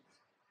assumptions.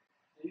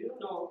 And you don't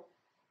know,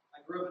 I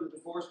grew up in a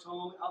divorced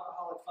home,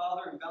 alcoholic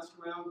father, and bounced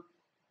around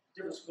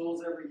different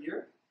schools every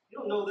year. You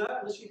don't know that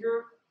unless you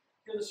hear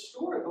the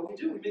story. But we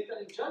do. We make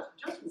that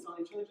judgments on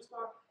each other.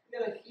 We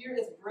got to hear.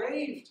 It's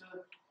brave to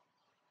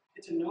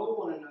get to know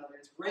one another.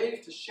 It's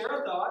brave to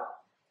share a thought.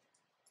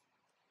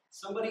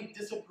 Somebody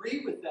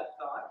disagree with that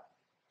thought.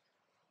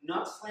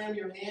 Not slam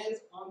your hands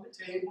on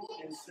the table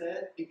and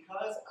said,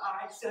 because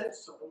I said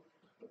so.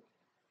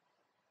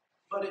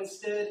 But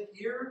instead,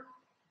 hear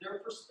their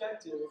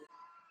perspective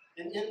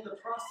and in the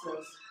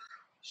process,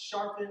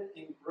 sharpen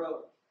and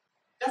grow.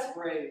 That's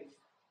brave.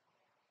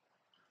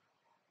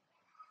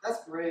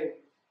 That's brave.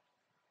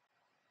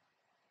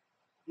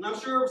 And I'm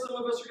sure some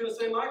of us are going to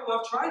say, Michael,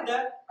 I've tried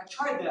that. I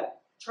tried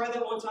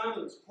that one time,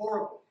 and it was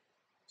horrible.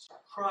 I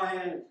started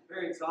crying, it was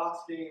very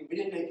exhausting, we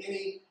didn't make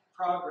any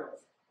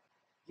progress.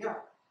 Yeah.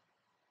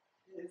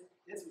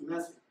 It's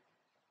messy.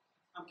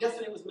 I'm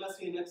guessing it was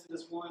messy in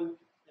Exodus 1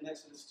 and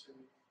Exodus 2.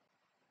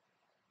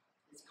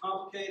 It's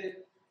complicated.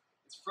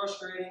 It's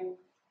frustrating.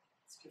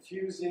 It's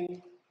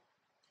confusing.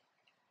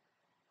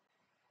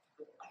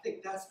 But I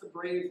think that's the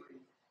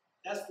bravery.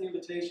 That's the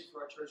invitation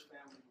for our church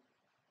family.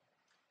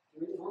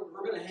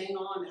 We're going to hang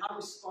on to how to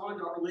respond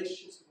to our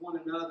relationships with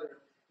one another.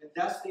 And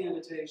that's the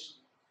invitation.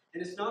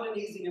 And it's not an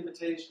easy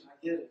invitation.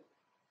 I get it.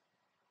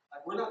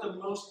 Like, we're not the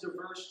most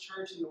diverse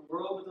church in the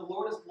world, but the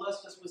Lord has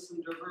blessed us with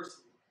some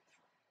diversity.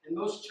 In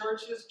most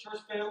churches, church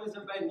families,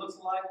 everybody looks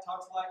alike,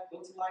 talks alike,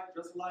 votes alike,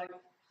 dresses alike.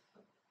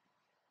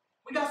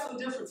 We got some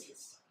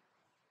differences.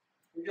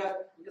 We got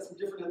some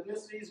different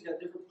ethnicities, we got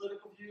different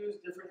political views,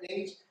 different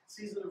age,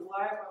 season of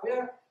life.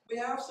 We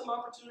have some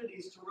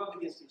opportunities to rub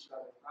against each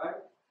other, right?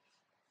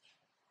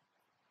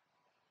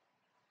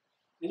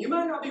 And you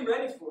might not be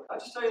ready for it. I'll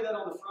just tell you that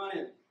on the front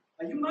end.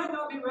 Now, you might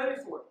not be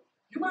ready for it.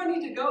 You might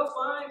need to go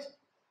find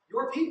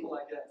your people,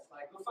 I guess.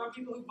 Like, go find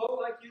people who vote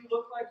like you,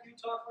 look like you,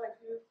 talk like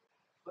you.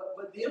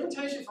 But the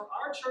invitation for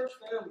our church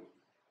family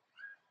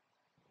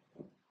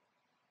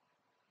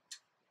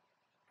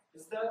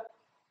is that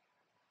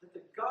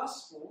the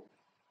gospel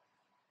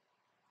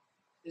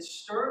is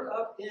stirred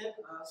up in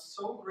us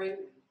so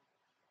greatly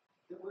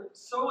that we're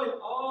so in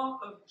awe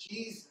of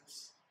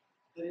Jesus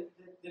that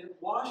it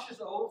washes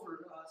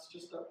over us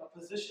just a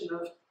position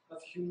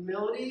of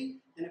humility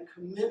and a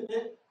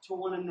commitment to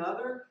one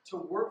another to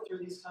work through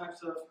these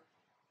types of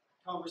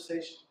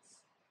conversations.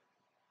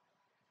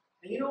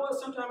 And you know what?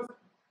 Sometimes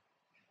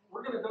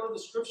we're going to go to the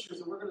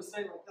scriptures and we're going to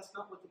say, like, that's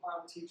not what the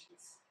Bible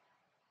teaches.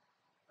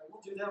 Like,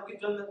 we'll do that.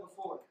 We've done that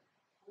before.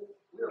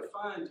 We are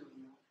fine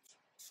doing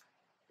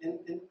that.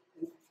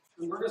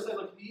 And we're going to say,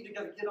 look, you either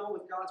got to get on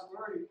with God's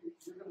word, or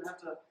you're going to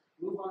have to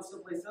move on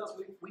someplace else.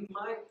 We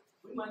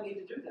might need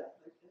to do that.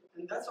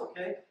 And that's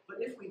okay. But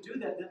if we do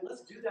that, then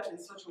let's do that in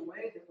such a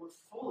way that we're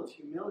full of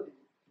humility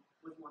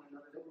with one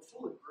another, that we're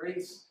full of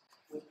grace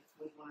with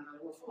one another,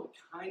 we're full of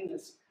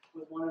kindness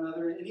with one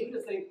another. And even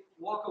if they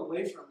walk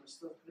away from us,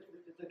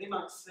 that they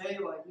might say,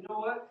 like, you know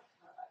what?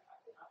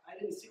 I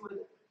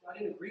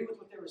didn't agree with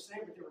what they were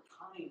saying, but they were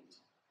kind.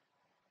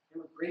 They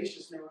were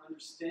gracious, they were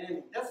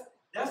understanding.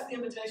 That's the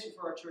invitation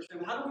for our church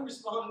family. How do we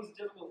respond to these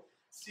difficult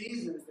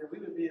seasons? That we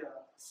would be a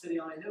city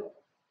on a hill,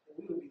 that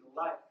we would be the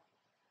light,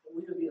 that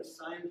we would be a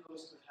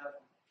signpost of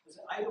heaven.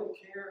 Because I don't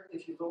care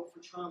if you vote for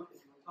Trump,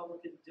 if you're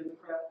Republican,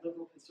 Democrat,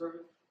 liberal,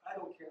 conservative. I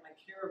don't care. I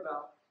care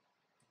about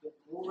the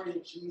glory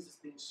of Jesus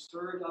being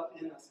stirred up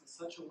in us in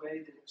such a way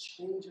that it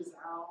changes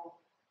how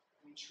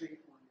we treat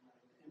one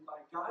another. And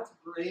by God's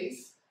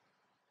grace,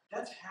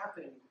 that's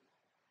happening.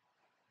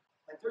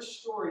 Like, there's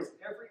stories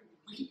every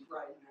week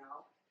right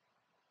now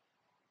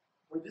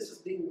where this is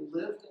being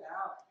lived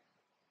out.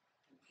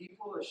 And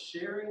people are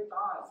sharing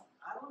thoughts.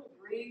 I don't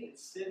agree, and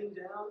sitting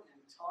down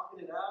and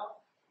talking it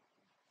out.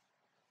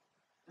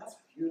 That's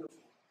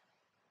beautiful.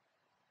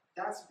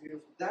 That's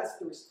beautiful. That's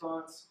the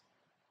response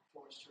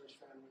for us, church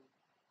family.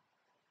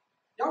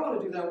 Y'all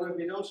want to do that with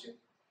me, don't you?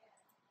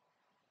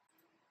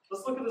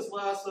 Let's look at this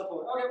last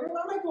supplement. Okay,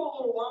 I might go a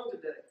little long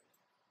today.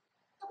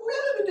 We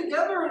haven't been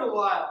together in a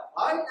while,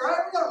 right?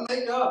 We got to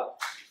make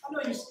up. I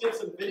know you skip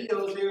some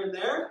videos here and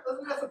there.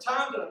 Doesn't have some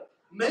time to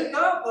make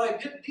up,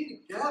 like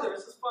be together.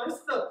 This is fun. This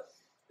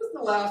is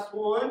the last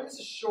one. It's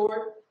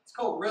It's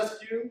called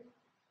rescue.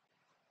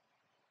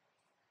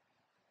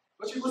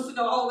 Don't you listen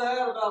to all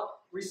that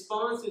about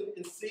response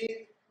and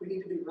see we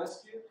need to be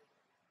rescued?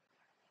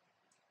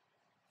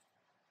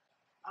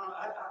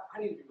 I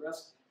need to be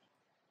rescued.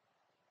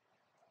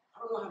 I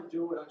don't know how to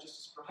do what I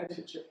just described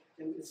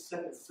in this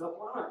sentence. So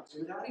why not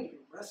do that? I need to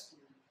be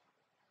rescued.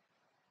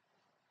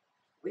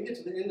 We get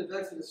to the end of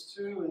Exodus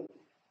 2,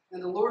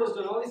 and the Lord has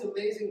done all these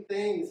amazing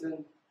things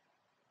and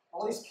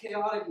all these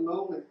chaotic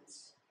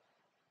moments.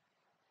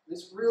 And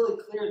it's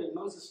really clear that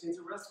Moses needs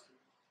a rescue.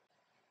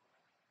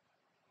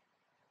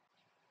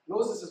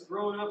 Moses has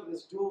grown up in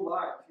this dual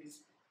life.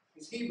 He's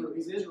Hebrew,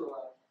 he's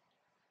Israelite.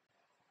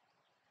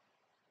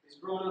 He's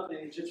grown up in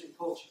Egyptian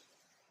culture.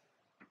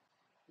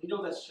 You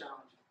know that's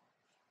challenging.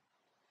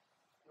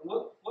 And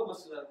what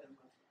must that have been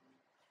like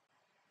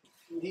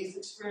for him? And he's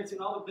experiencing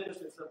all the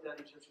benefits of that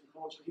Egyptian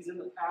culture. He's in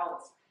the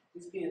palace.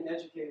 He's being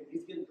educated.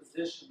 He's getting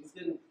position. He's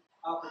getting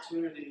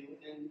opportunity.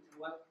 And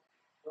what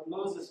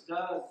Moses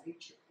does,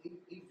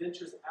 he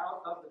ventures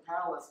out of the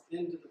palace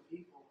into the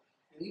people.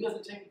 And he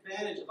doesn't take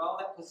advantage of all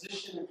that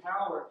position and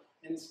power.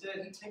 And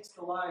instead, he takes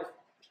the life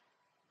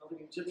of an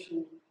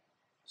Egyptian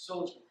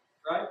soldier,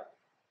 right?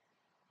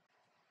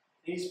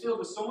 And he's filled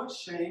with so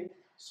much shame,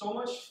 so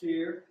much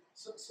fear,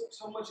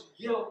 so much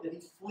guilt that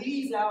he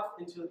flees out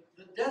into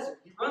the desert.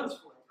 He runs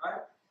for it,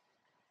 right?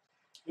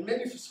 And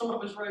maybe for some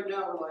of us right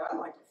now, we're like, I'd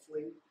like to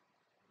flee.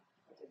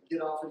 I'd like to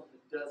get off into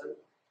the desert.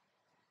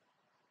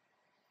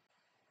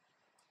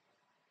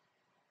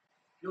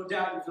 No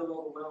doubt you feel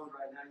overwhelmed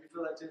right now. You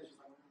feel that tension.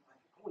 Like, I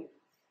want to.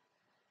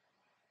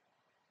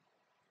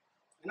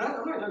 And I'm not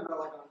talking about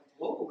like on a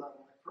global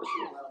level, like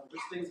personal level.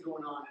 There's things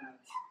going on in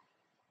us.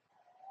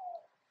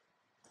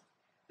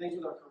 Things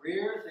with our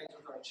career, things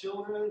with our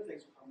children,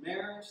 things with our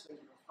marriage,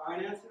 things with our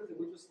finances, and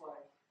we're just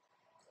like,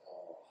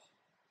 oh,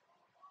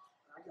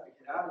 I gotta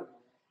get out of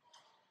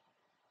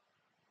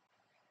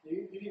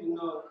here. You need to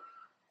know.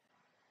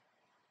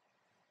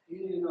 You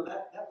need to know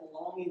that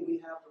longing we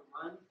have to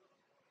run,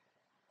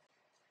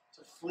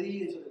 to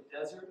flee into the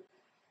desert.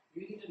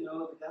 You need to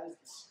know that is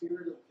the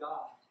Spirit of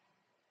God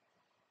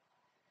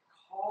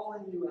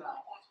calling you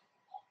out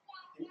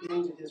and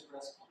into His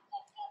rescue.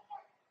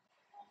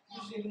 You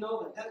just need to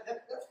know that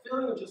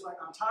feeling of just like,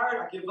 I'm tired,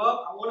 I give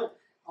up, I want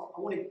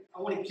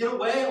to get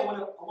away, I want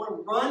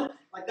to run,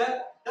 like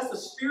that's the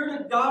Spirit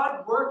of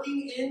God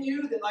working in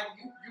you, that like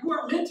you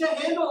weren't meant to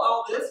handle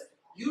all this.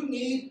 You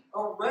need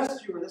a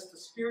rescuer. That's the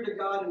Spirit of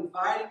God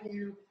inviting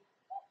you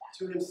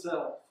to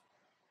Himself.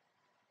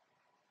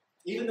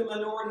 Even the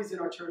minorities in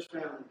our church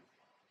family,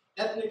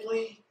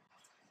 ethnically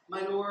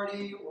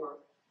minority or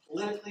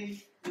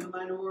politically in the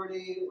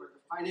minority or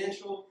the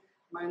financial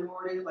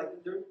minority,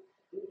 like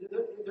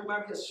there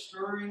might be a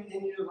stirring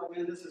in you of like,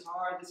 man, this is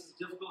hard, this is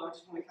difficult, I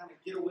just want to kind of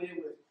get away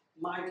with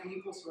my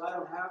people so I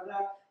don't have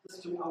that.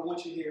 Listen to me, I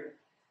want you here.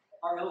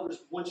 Our elders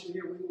want you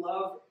here. We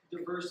love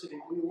diversity.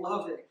 We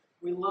love it.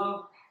 We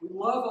love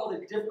all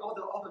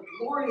the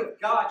glory of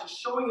God just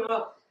showing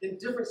up in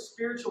different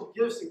spiritual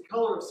gifts and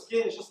color of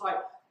skin. It's just like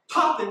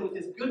popping with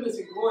His goodness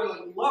and glory.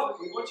 Like, we love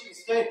it. We want you to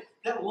stay.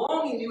 That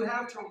longing you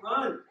have to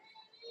run,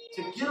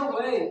 to get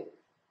away.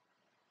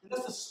 And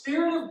that's the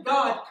Spirit of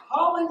God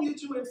calling you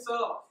to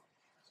Himself.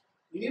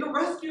 You need a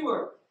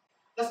rescuer.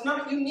 That's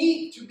not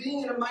unique to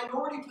being in a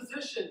minority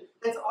position.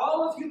 That's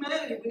all of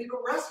humanity. We need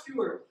a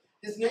rescuer.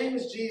 His name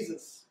is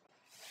Jesus.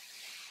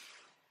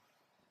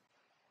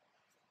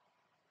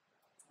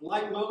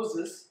 Like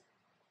Moses,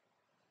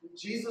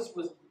 Jesus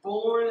was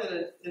born at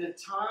a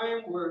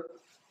time where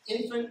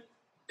infant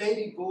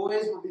baby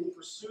boys were being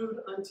pursued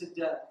unto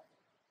death.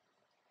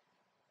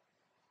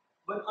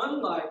 But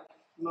unlike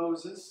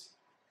Moses,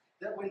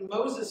 that when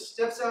Moses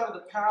steps out of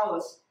the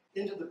palace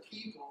into the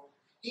people,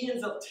 he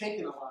ends up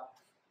taken alive.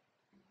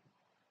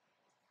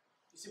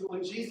 You see, but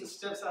when Jesus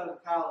steps out of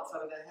the palace,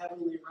 out of that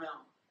heavenly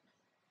realm,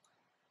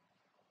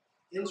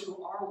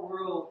 into our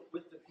world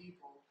with the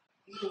people,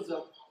 he ends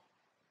up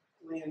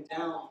laying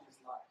down his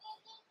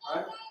life.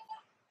 Right?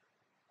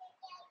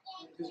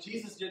 Because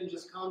Jesus didn't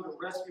just come to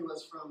rescue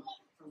us from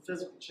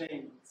physical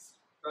chains.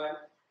 Right?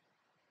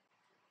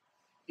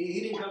 He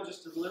didn't come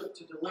just to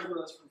deliver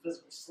us from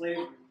physical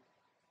slavery.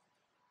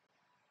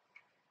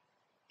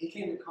 He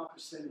came to conquer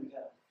sin and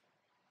death.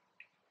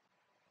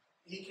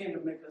 He came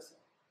to make us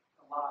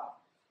alive.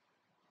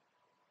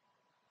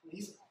 And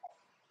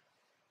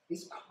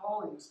He's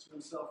calling us to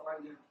Himself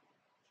right now.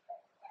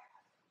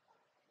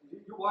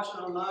 You're watching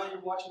online,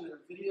 you're watching a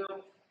video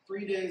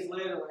 3 days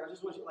later, like I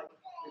just want you, like,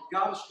 the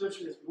God of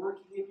Scripture is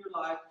working in your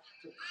life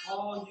to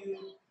call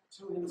you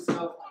to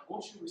Himself.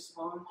 Won't you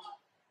respond?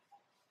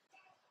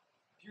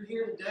 If you're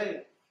here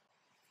today,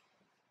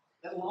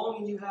 that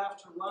longing you have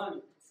to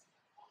run,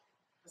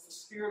 that's the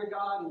Spirit of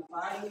God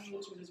inviting you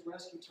into His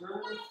rescue.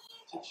 Turn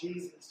to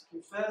Jesus.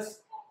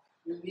 Confess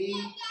your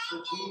need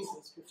for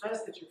Jesus.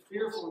 Confess that you're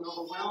fearful and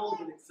overwhelmed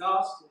and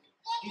exhausted.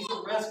 He's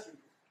a rescuer.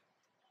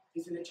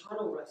 He's an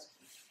eternal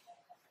rescue.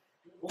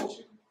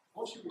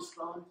 Won't you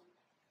respond?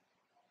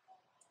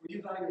 Will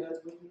you bow your heads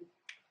with me?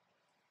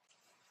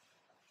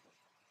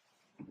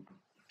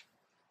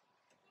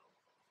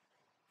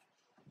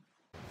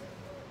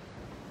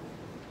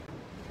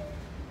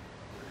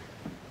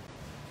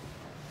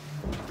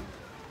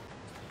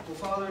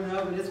 Father in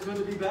heaven, it's good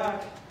to be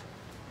back.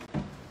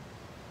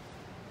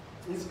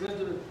 It's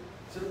good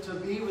to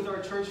be with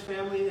our church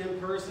family in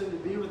person, to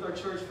be with our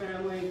church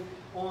family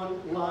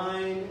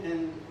online,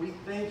 and we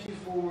thank you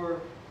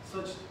for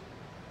such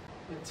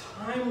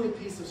a timely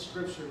piece of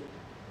Scripture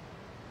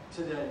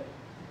today.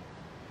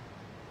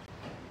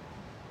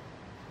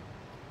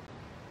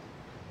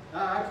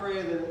 I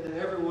pray that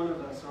every one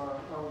of us are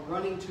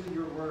running to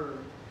your word,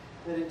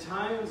 that in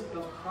times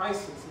of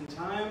crisis, in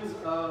times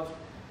of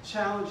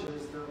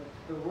challenges,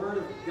 the word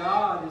of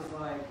God is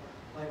like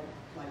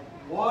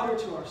water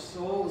to our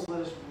souls.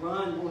 Let us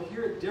run. We'll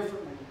hear it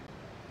differently.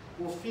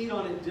 We'll feed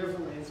on it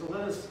differently. And so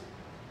let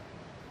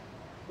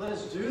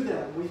us do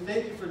that. We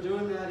thank you for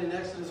doing that in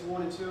Exodus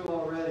 1 and 2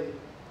 already.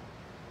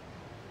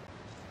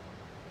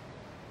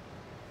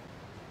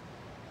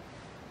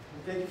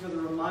 We thank you for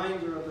the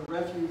reminder of the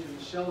refuge and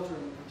the shelter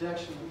and the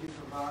protection that you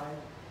provide.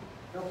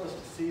 Help us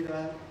to see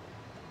that.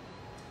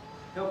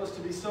 Help us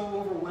to be so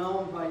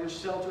overwhelmed by your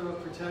shelter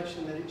of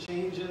protection that it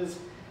changes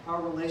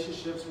our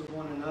relationships with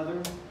one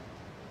another.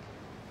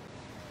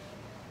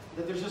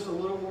 That there's just a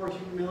little more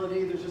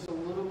humility, there's just a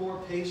little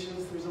more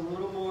patience, there's a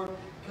little more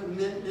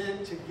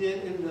commitment to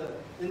get in the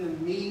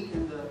meat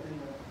and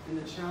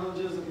the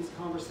challenges of these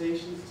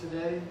conversations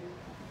today.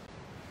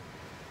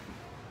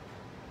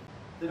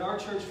 That our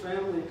church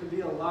family could be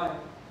a light.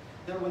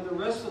 That when the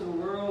rest of the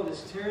world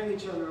is tearing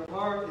each other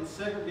apart and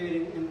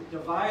segregating and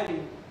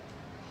dividing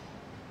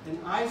and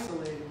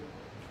isolating,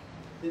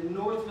 that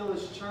North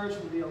Village Church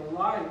would be a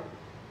light,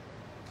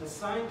 a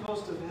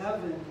signpost of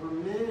heaven where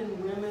men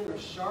and women are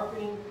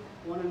sharpening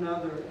one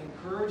another,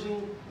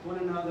 encouraging one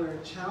another,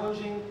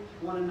 challenging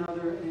one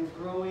another, and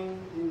growing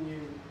in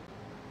you.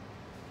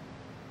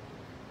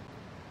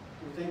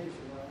 We thank you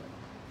for that.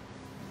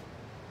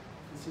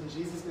 It's in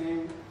Jesus'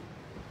 name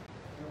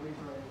that we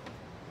pray.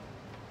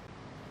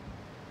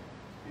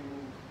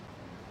 Amen.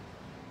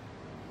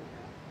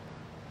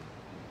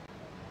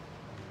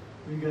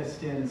 Will you guys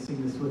stand and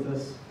sing this with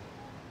us?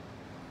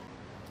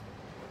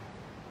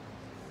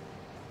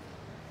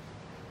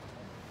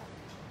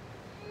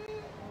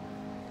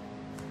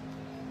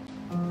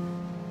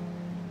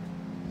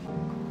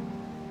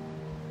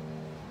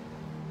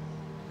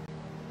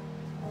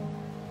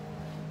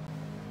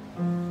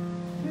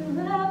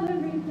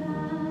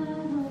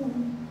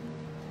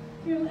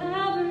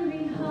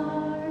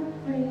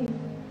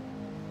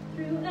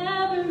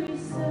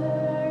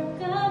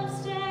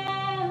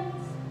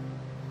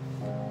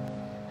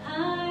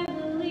 I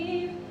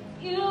believe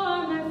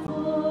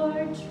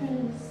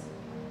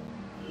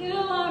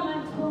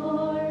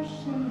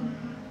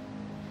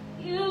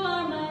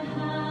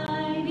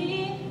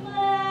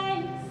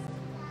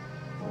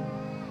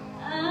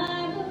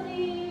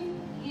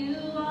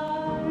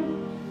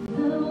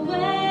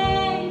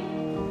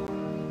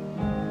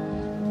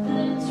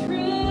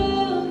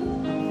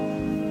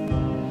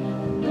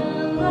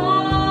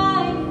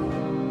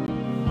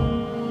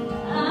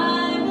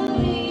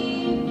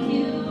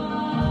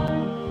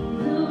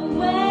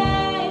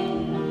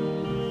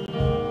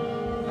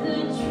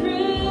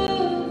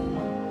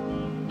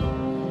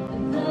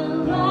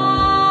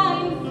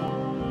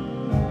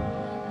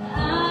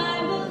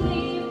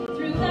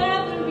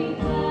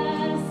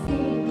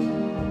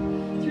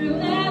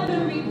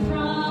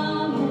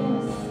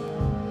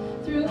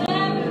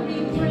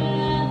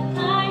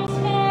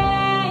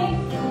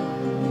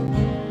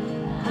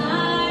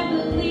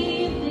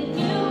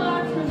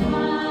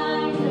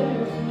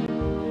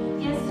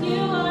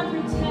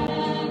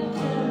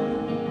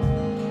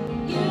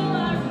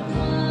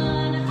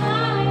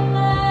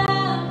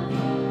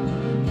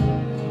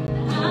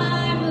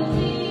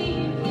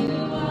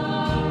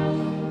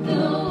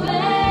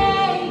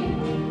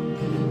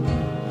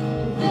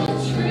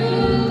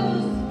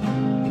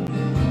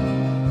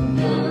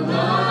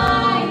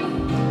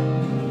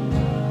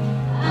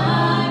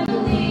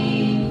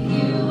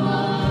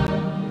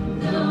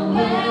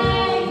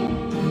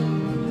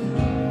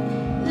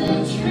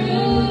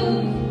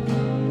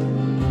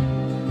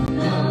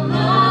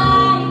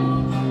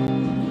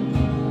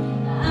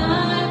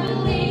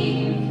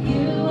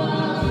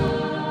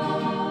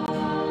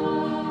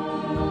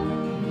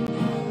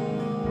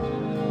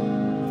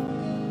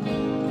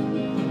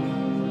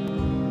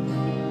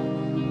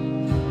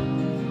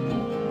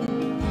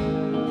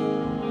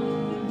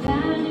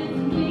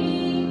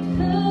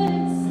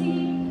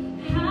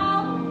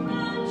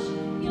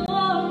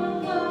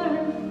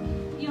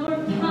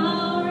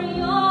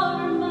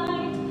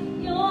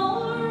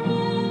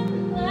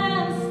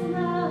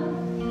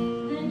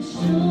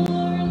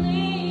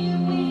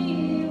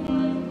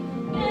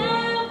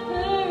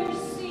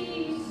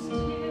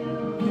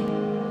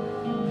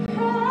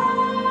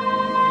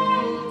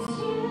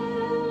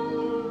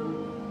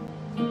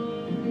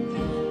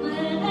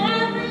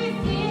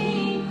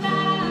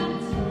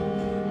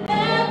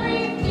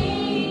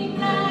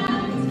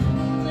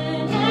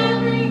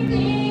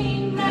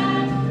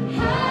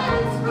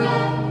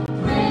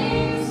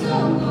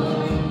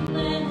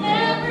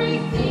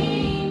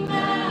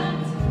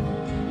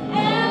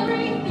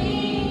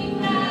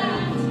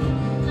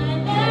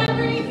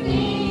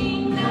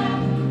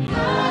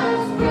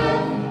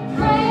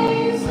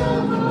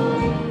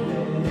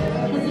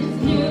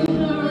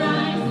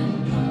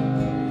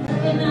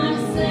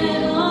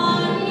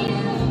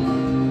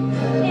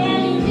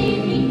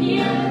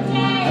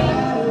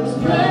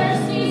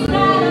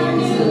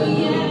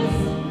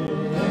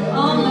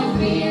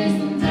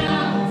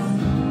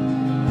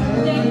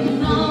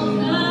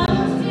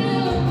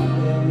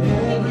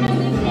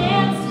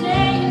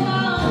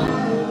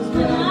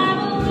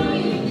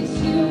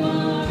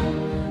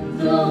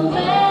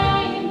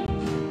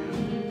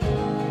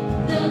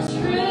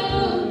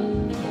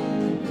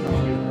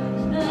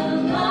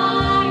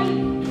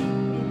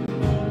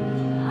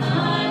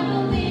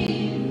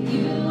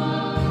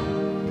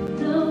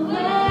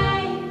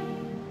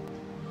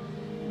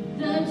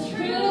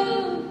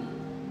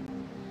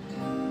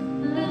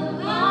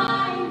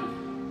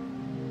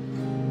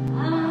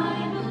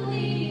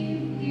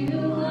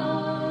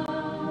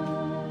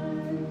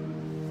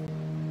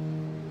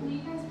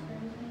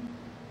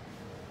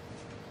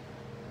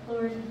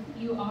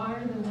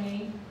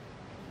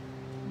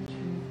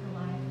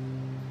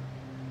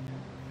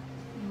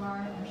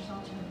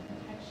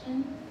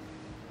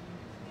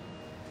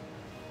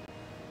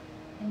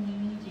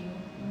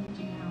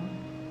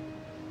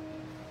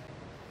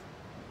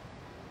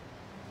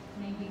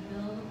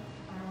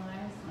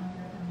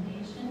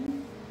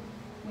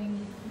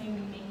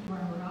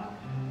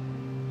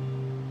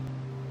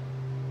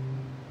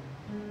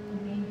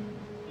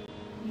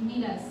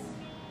meet us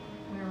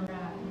where we're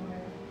at,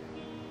 Lord,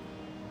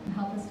 and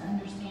help us to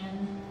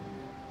understand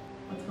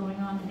what's going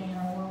on today in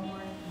our world,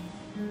 Lord.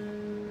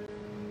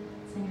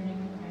 It's in your name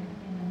we pray.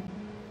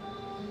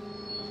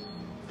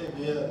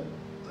 Amen. Amen.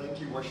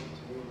 Thank you, worship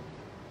team.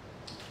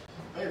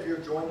 Hey, if you're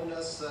joining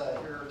us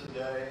here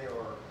today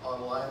or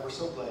online, we're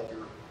so glad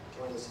you're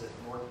joining us at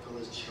North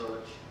Village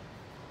Church.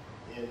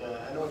 And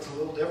I know it's a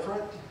little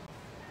different,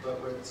 but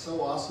it's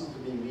so awesome to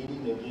be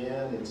meeting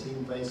again and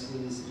seeing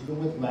faces, even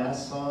with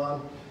masks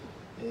on.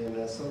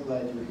 And so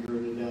glad you're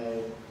here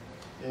today.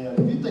 And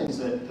a few things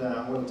that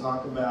I want to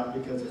talk about,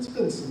 because it's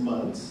been some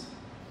months,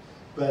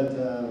 but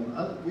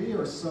we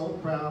are so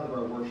proud of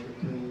our worship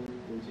team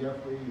and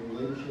Jeffrey, your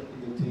leadership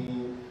of the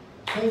team.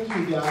 Thank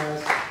you,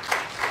 guys.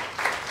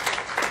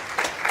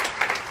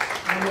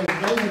 I mean,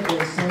 they have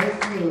been so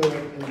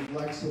fluid and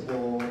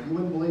flexible. You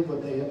wouldn't believe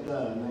what they have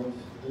done.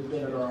 They've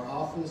been at our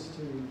office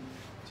to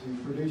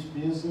produce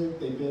music.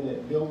 They've been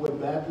at Billwood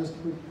Baptist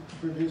to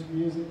produce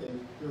music.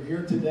 They're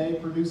here today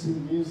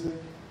producing music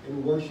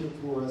and worship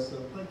for us. So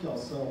thank y'all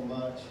so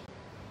much.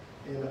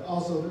 And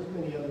also, there's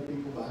many other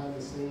people behind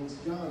the scenes.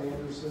 John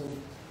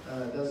Anderson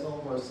does all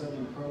of our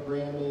Sunday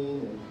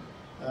programming,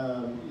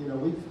 and you know,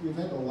 we've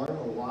had to learn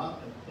a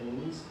lot of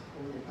things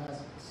over the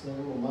past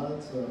several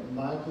months.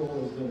 Michael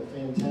has done a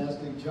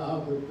fantastic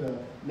job with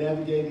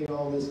navigating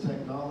all this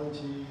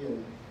technology,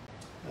 and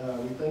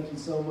we thank you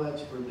so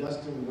much for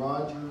Dustin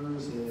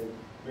Rogers and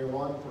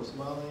Meron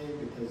Forsmale,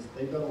 because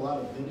they've done a lot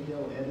of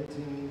video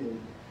editing, and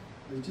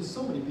there's just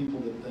so many people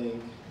to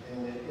thank.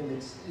 And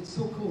it's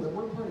so cool that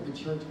we're part of a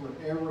church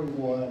where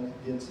everyone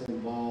gets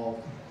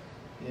involved.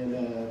 And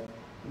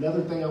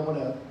another thing I want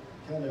to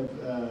kind of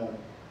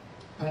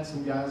pat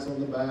some guys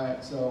on the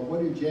back. So what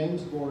do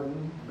James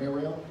Gordon,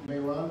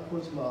 Meron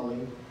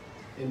Forsmale,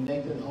 and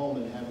Nathan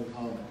Holman have in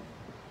common?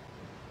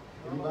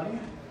 Everybody?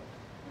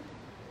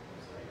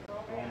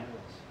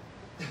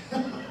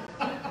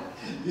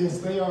 Yes,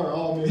 they are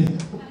all men.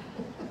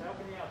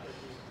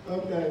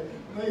 Okay,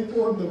 they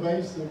form the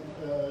basic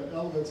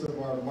elements of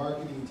our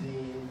marketing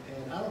team,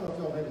 and I don't know if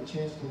y'all had a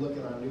chance to look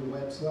at our new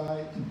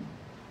website.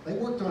 They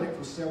worked on it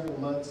for several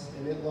months,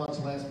 and it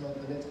launched last month,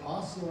 and it's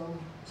awesome.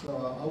 So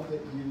I hope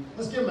that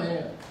let's give them a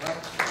hand. Right?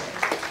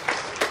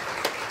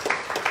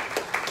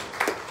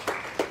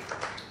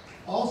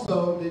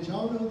 Also, did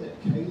y'all know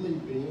that Kaylee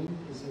Bean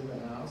is in the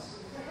house?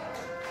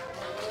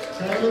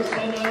 Kaylee,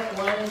 stand up,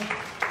 Wayne.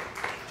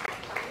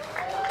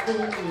 She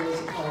is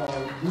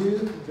our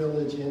Youth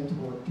Village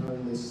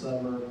intern this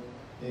summer,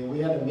 and we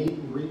had a meet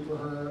and greet for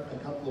her a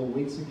couple of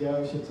weeks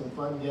ago. She had some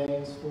fun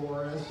games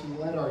for us. She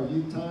led our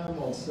youth time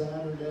on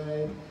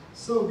Saturday.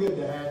 So good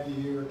to have you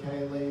here,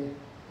 Kaylee,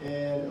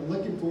 and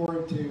looking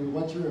forward to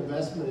what your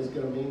investment is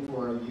going to mean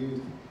for our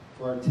youth,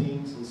 for our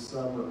teams this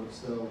summer.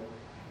 So,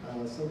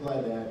 so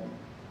glad to have you.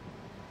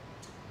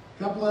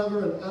 A couple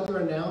other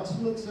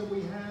announcements that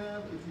we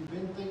have. If you've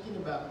been thinking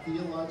about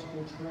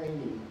theological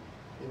training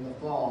in the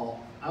fall,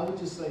 I would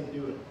just say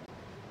do it.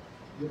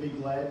 You'll be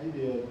glad you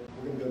did.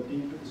 We're going to go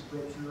deep into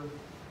Scripture,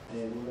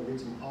 and we're going to read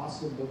some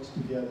awesome books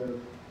together.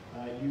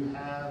 You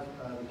have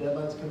the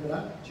deadline's coming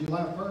up,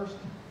 July 1st.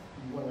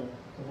 You want to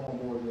come on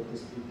board with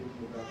us, be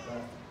thinking about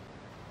that.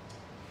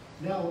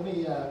 Now let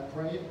me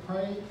pray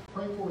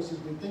for us as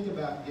we think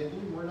about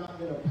giving. We're not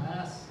going to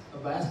pass a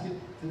basket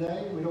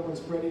today. We don't want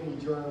to spread any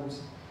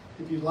germs.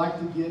 If you'd like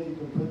to give, you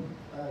can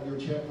put your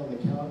check on the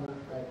counter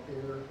back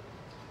there.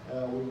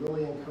 We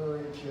really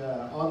encourage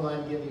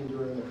online giving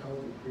during the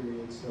COVID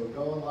period. So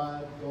go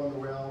online, go on the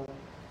realm,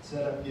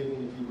 set up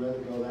giving if you'd rather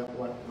go that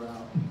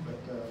route.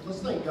 But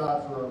let's thank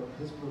God for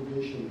His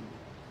provision.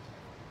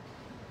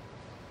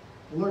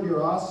 Lord,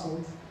 you're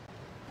awesome.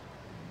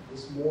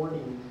 This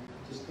morning,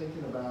 just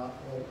thinking about,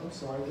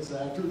 this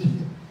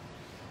afternoon,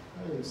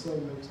 I am so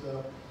mixed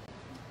up.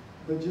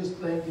 But just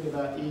thinking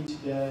about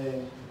each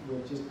day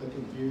with just the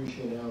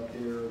confusion out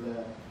there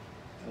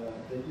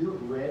that you're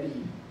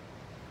ready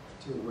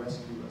to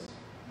rescue us.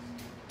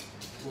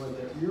 Lord,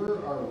 that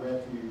you're our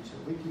refuge,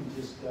 and we can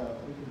just,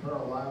 we can put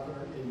our life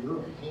in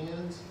your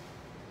hands,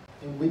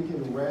 and we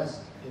can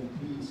rest in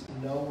peace,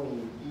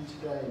 knowing, each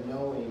day,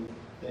 knowing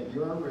that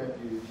you're our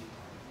refuge,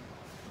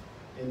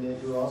 and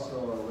that you're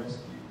also our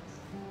rescue.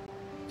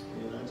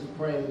 And I just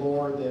pray,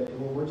 Lord, that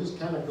when we're just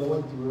kind of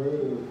going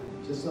through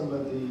just some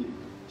of the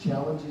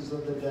challenges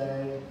of the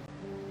day,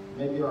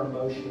 maybe our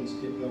emotions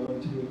get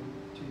going too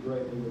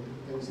greatly with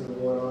the things that are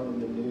going on in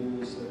the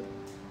news, that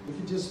we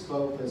can just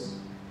focus,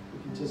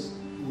 we can just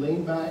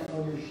lean back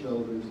on your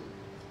shoulders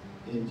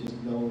and just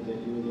know that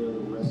you're there to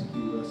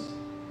rescue us.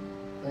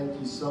 Thank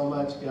you so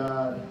much,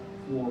 God,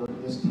 for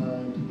this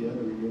time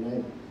together in your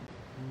name.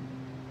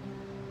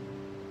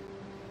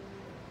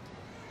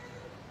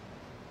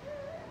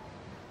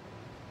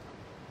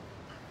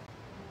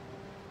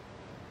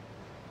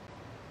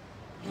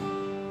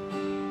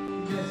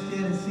 You guys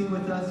stand and sing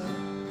with us.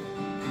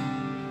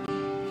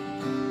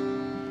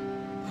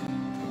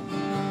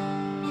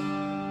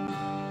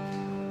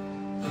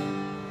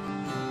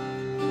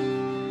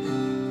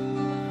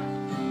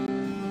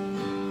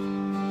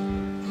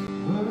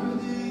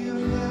 Worthy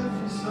of every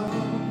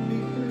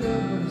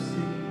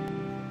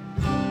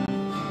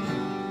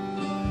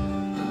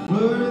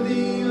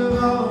worthy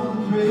of all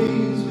the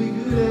praise we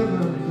could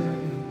ever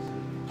bring,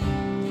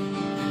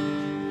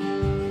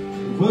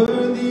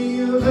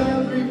 worthy of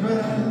every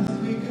breath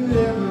we could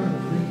ever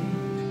breathe.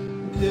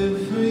 We live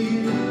for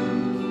you,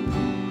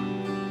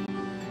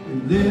 we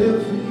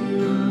live for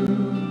you.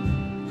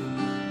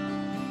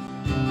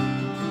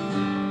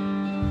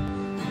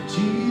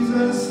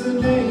 Jesus, the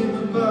name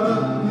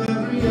above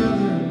every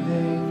other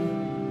name.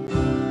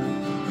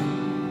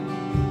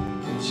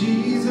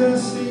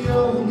 Jesus, the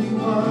only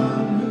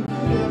one who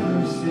could ever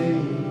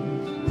save.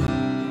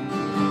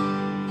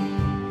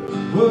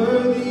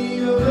 Worthy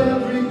of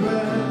every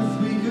breath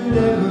we could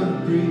ever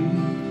breathe.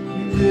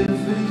 We live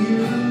for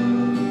you.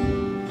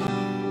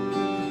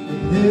 We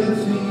live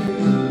for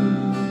you.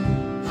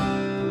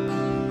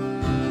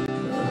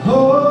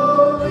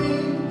 Holy,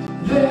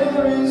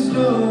 there is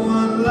no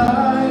one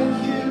like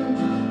you.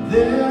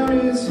 There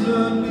is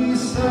none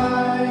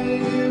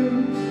beside you.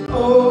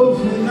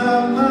 Open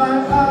up my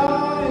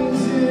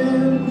eyes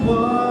in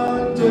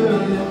wonder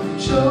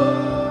and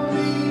show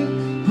me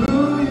who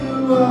you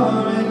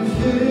are, and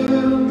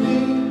fill me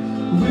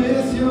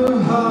with your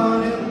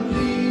heart and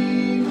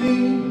lead me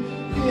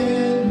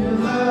in your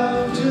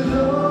love to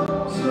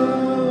those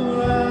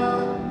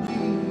around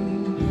me.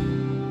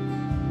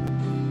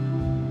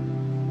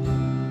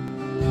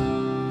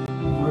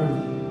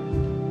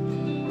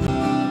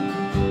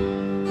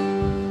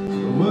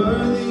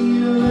 Worthy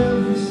of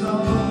every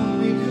song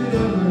we could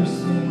ever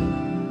sing,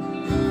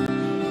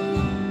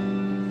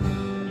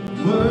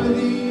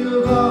 worthy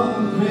of all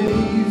the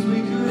praise we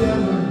could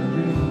ever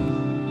bring,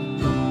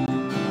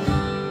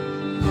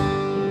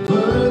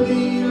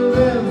 worthy of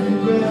every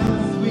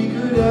breath we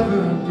could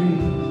ever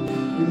breathe.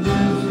 We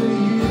live for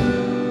you,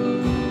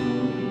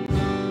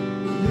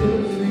 we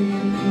live for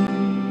you.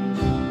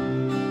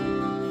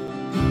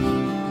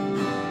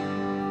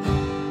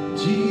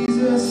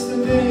 Jesus, the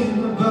name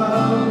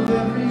above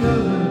every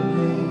other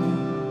name.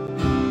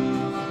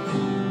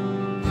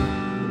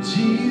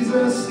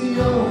 Jesus, the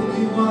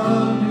only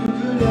one who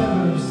could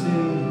ever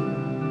save.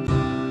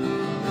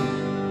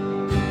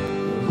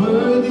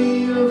 Worthy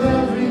of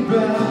every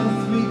breath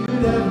we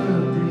could ever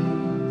breathe.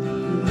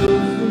 We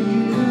live for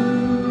you.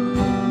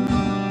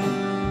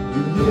 We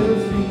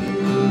live for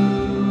you.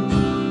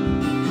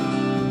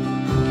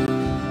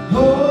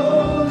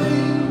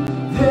 Holy,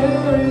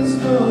 there is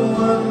no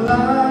one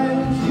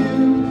like you.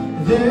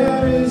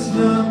 There is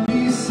none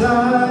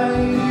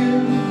beside you.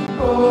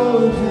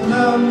 Open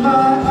up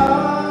my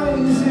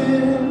eyes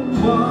in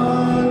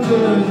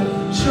wonder.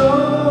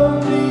 Show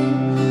me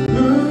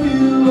who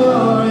you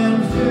are,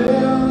 and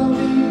fill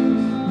me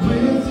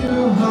with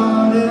your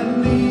heart, and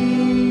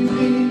lead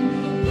me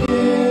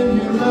in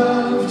your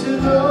love to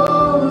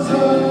those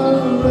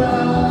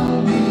around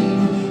me.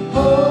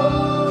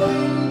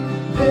 Holy,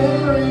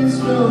 there is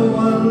no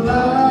one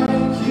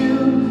like you.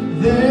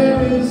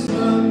 There is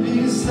none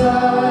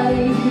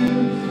beside you.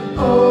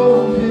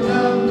 Open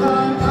up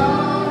my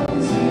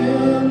eyes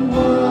in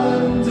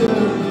wonder.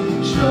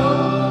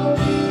 Show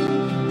me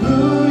who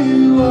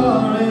you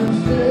are, and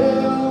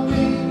fill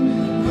me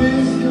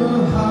with your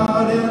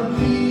heart, and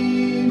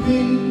lead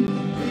me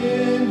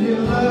in your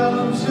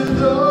love to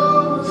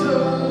those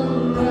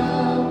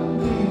around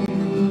me.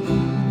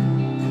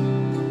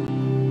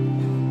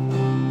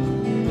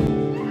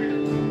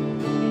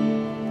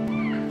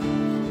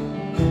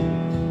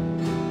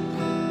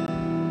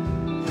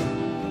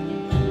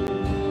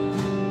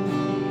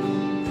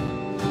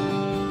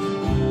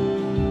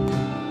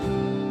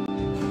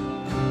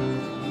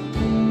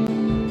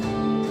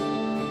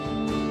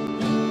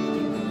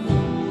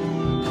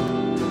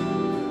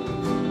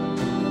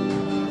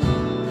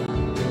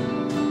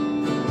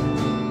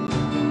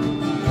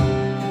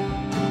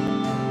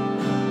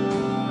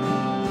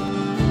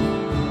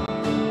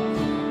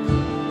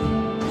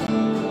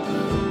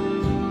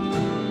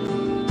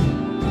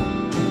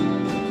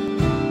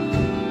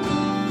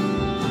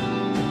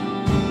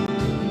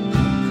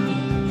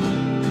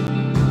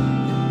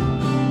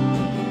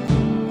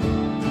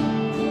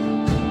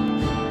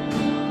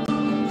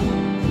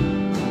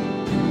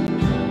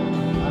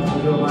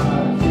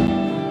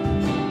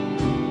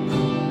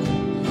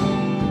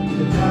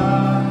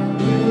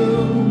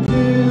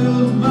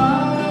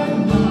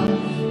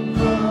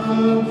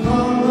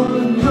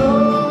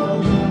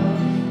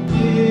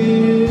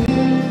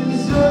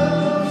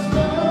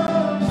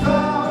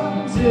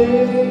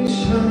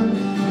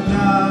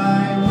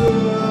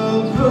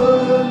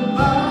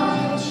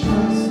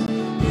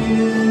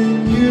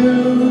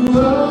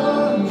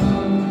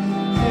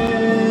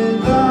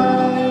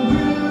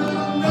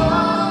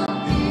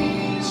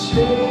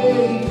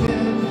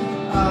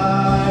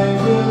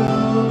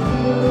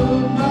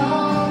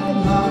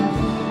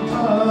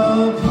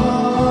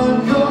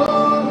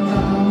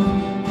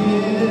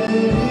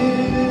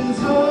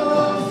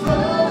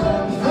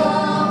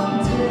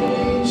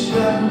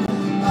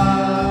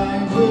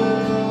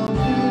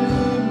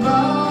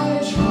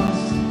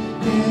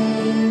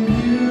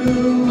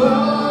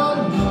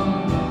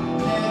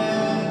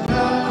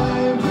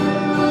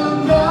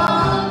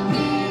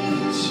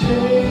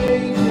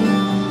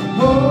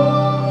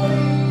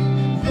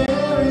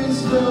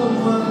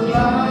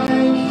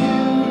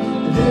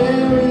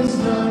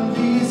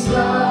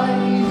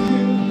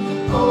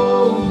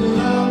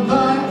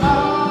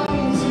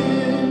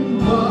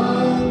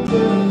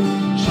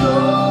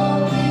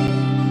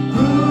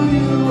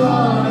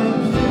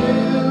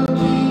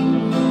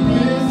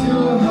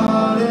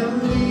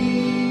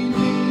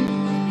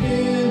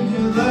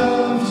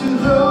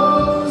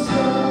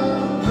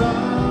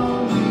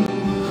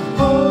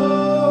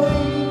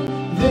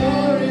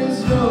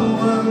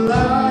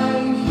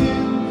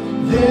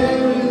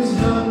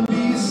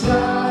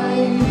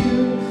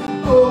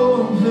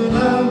 Open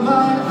up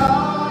my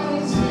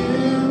eyes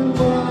in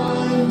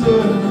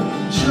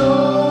wonder.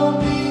 Show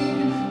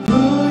me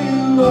who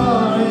you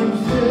are and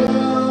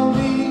fill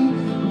me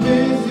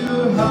with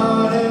your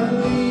heart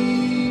and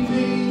lead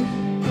me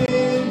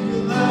in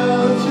your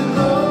love to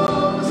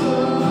those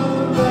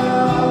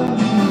around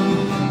me.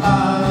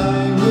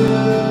 I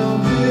will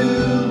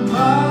build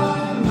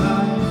my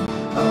life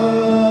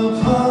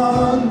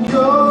upon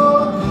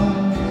your love.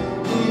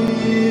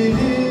 It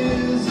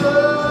is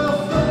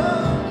a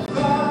firm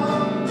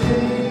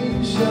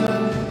foundation.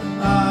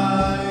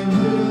 I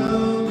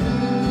will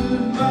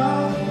build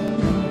my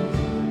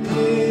life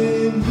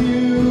in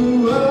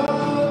you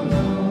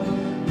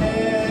alone,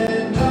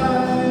 and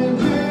I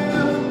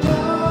will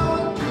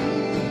not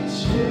be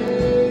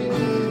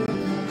shaken.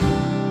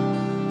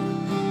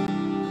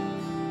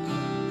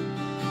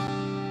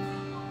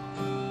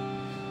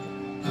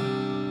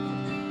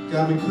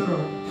 God, we put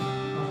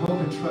our hope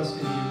and trust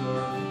in you,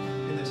 Lord.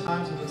 In the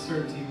times of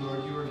uncertainty,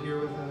 Lord, you are here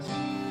with us.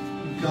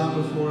 You've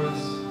gone before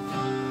us.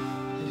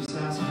 We just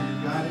ask for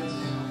your guidance.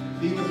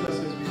 Be with us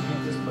as we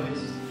leave this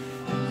place.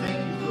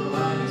 Thank you for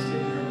allowing us to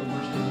hear and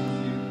worship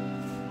with you.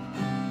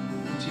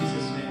 In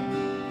Jesus'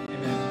 name,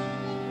 amen.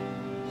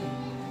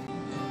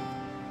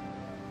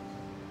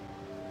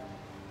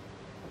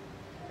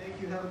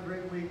 Thank you. Have a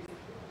great week.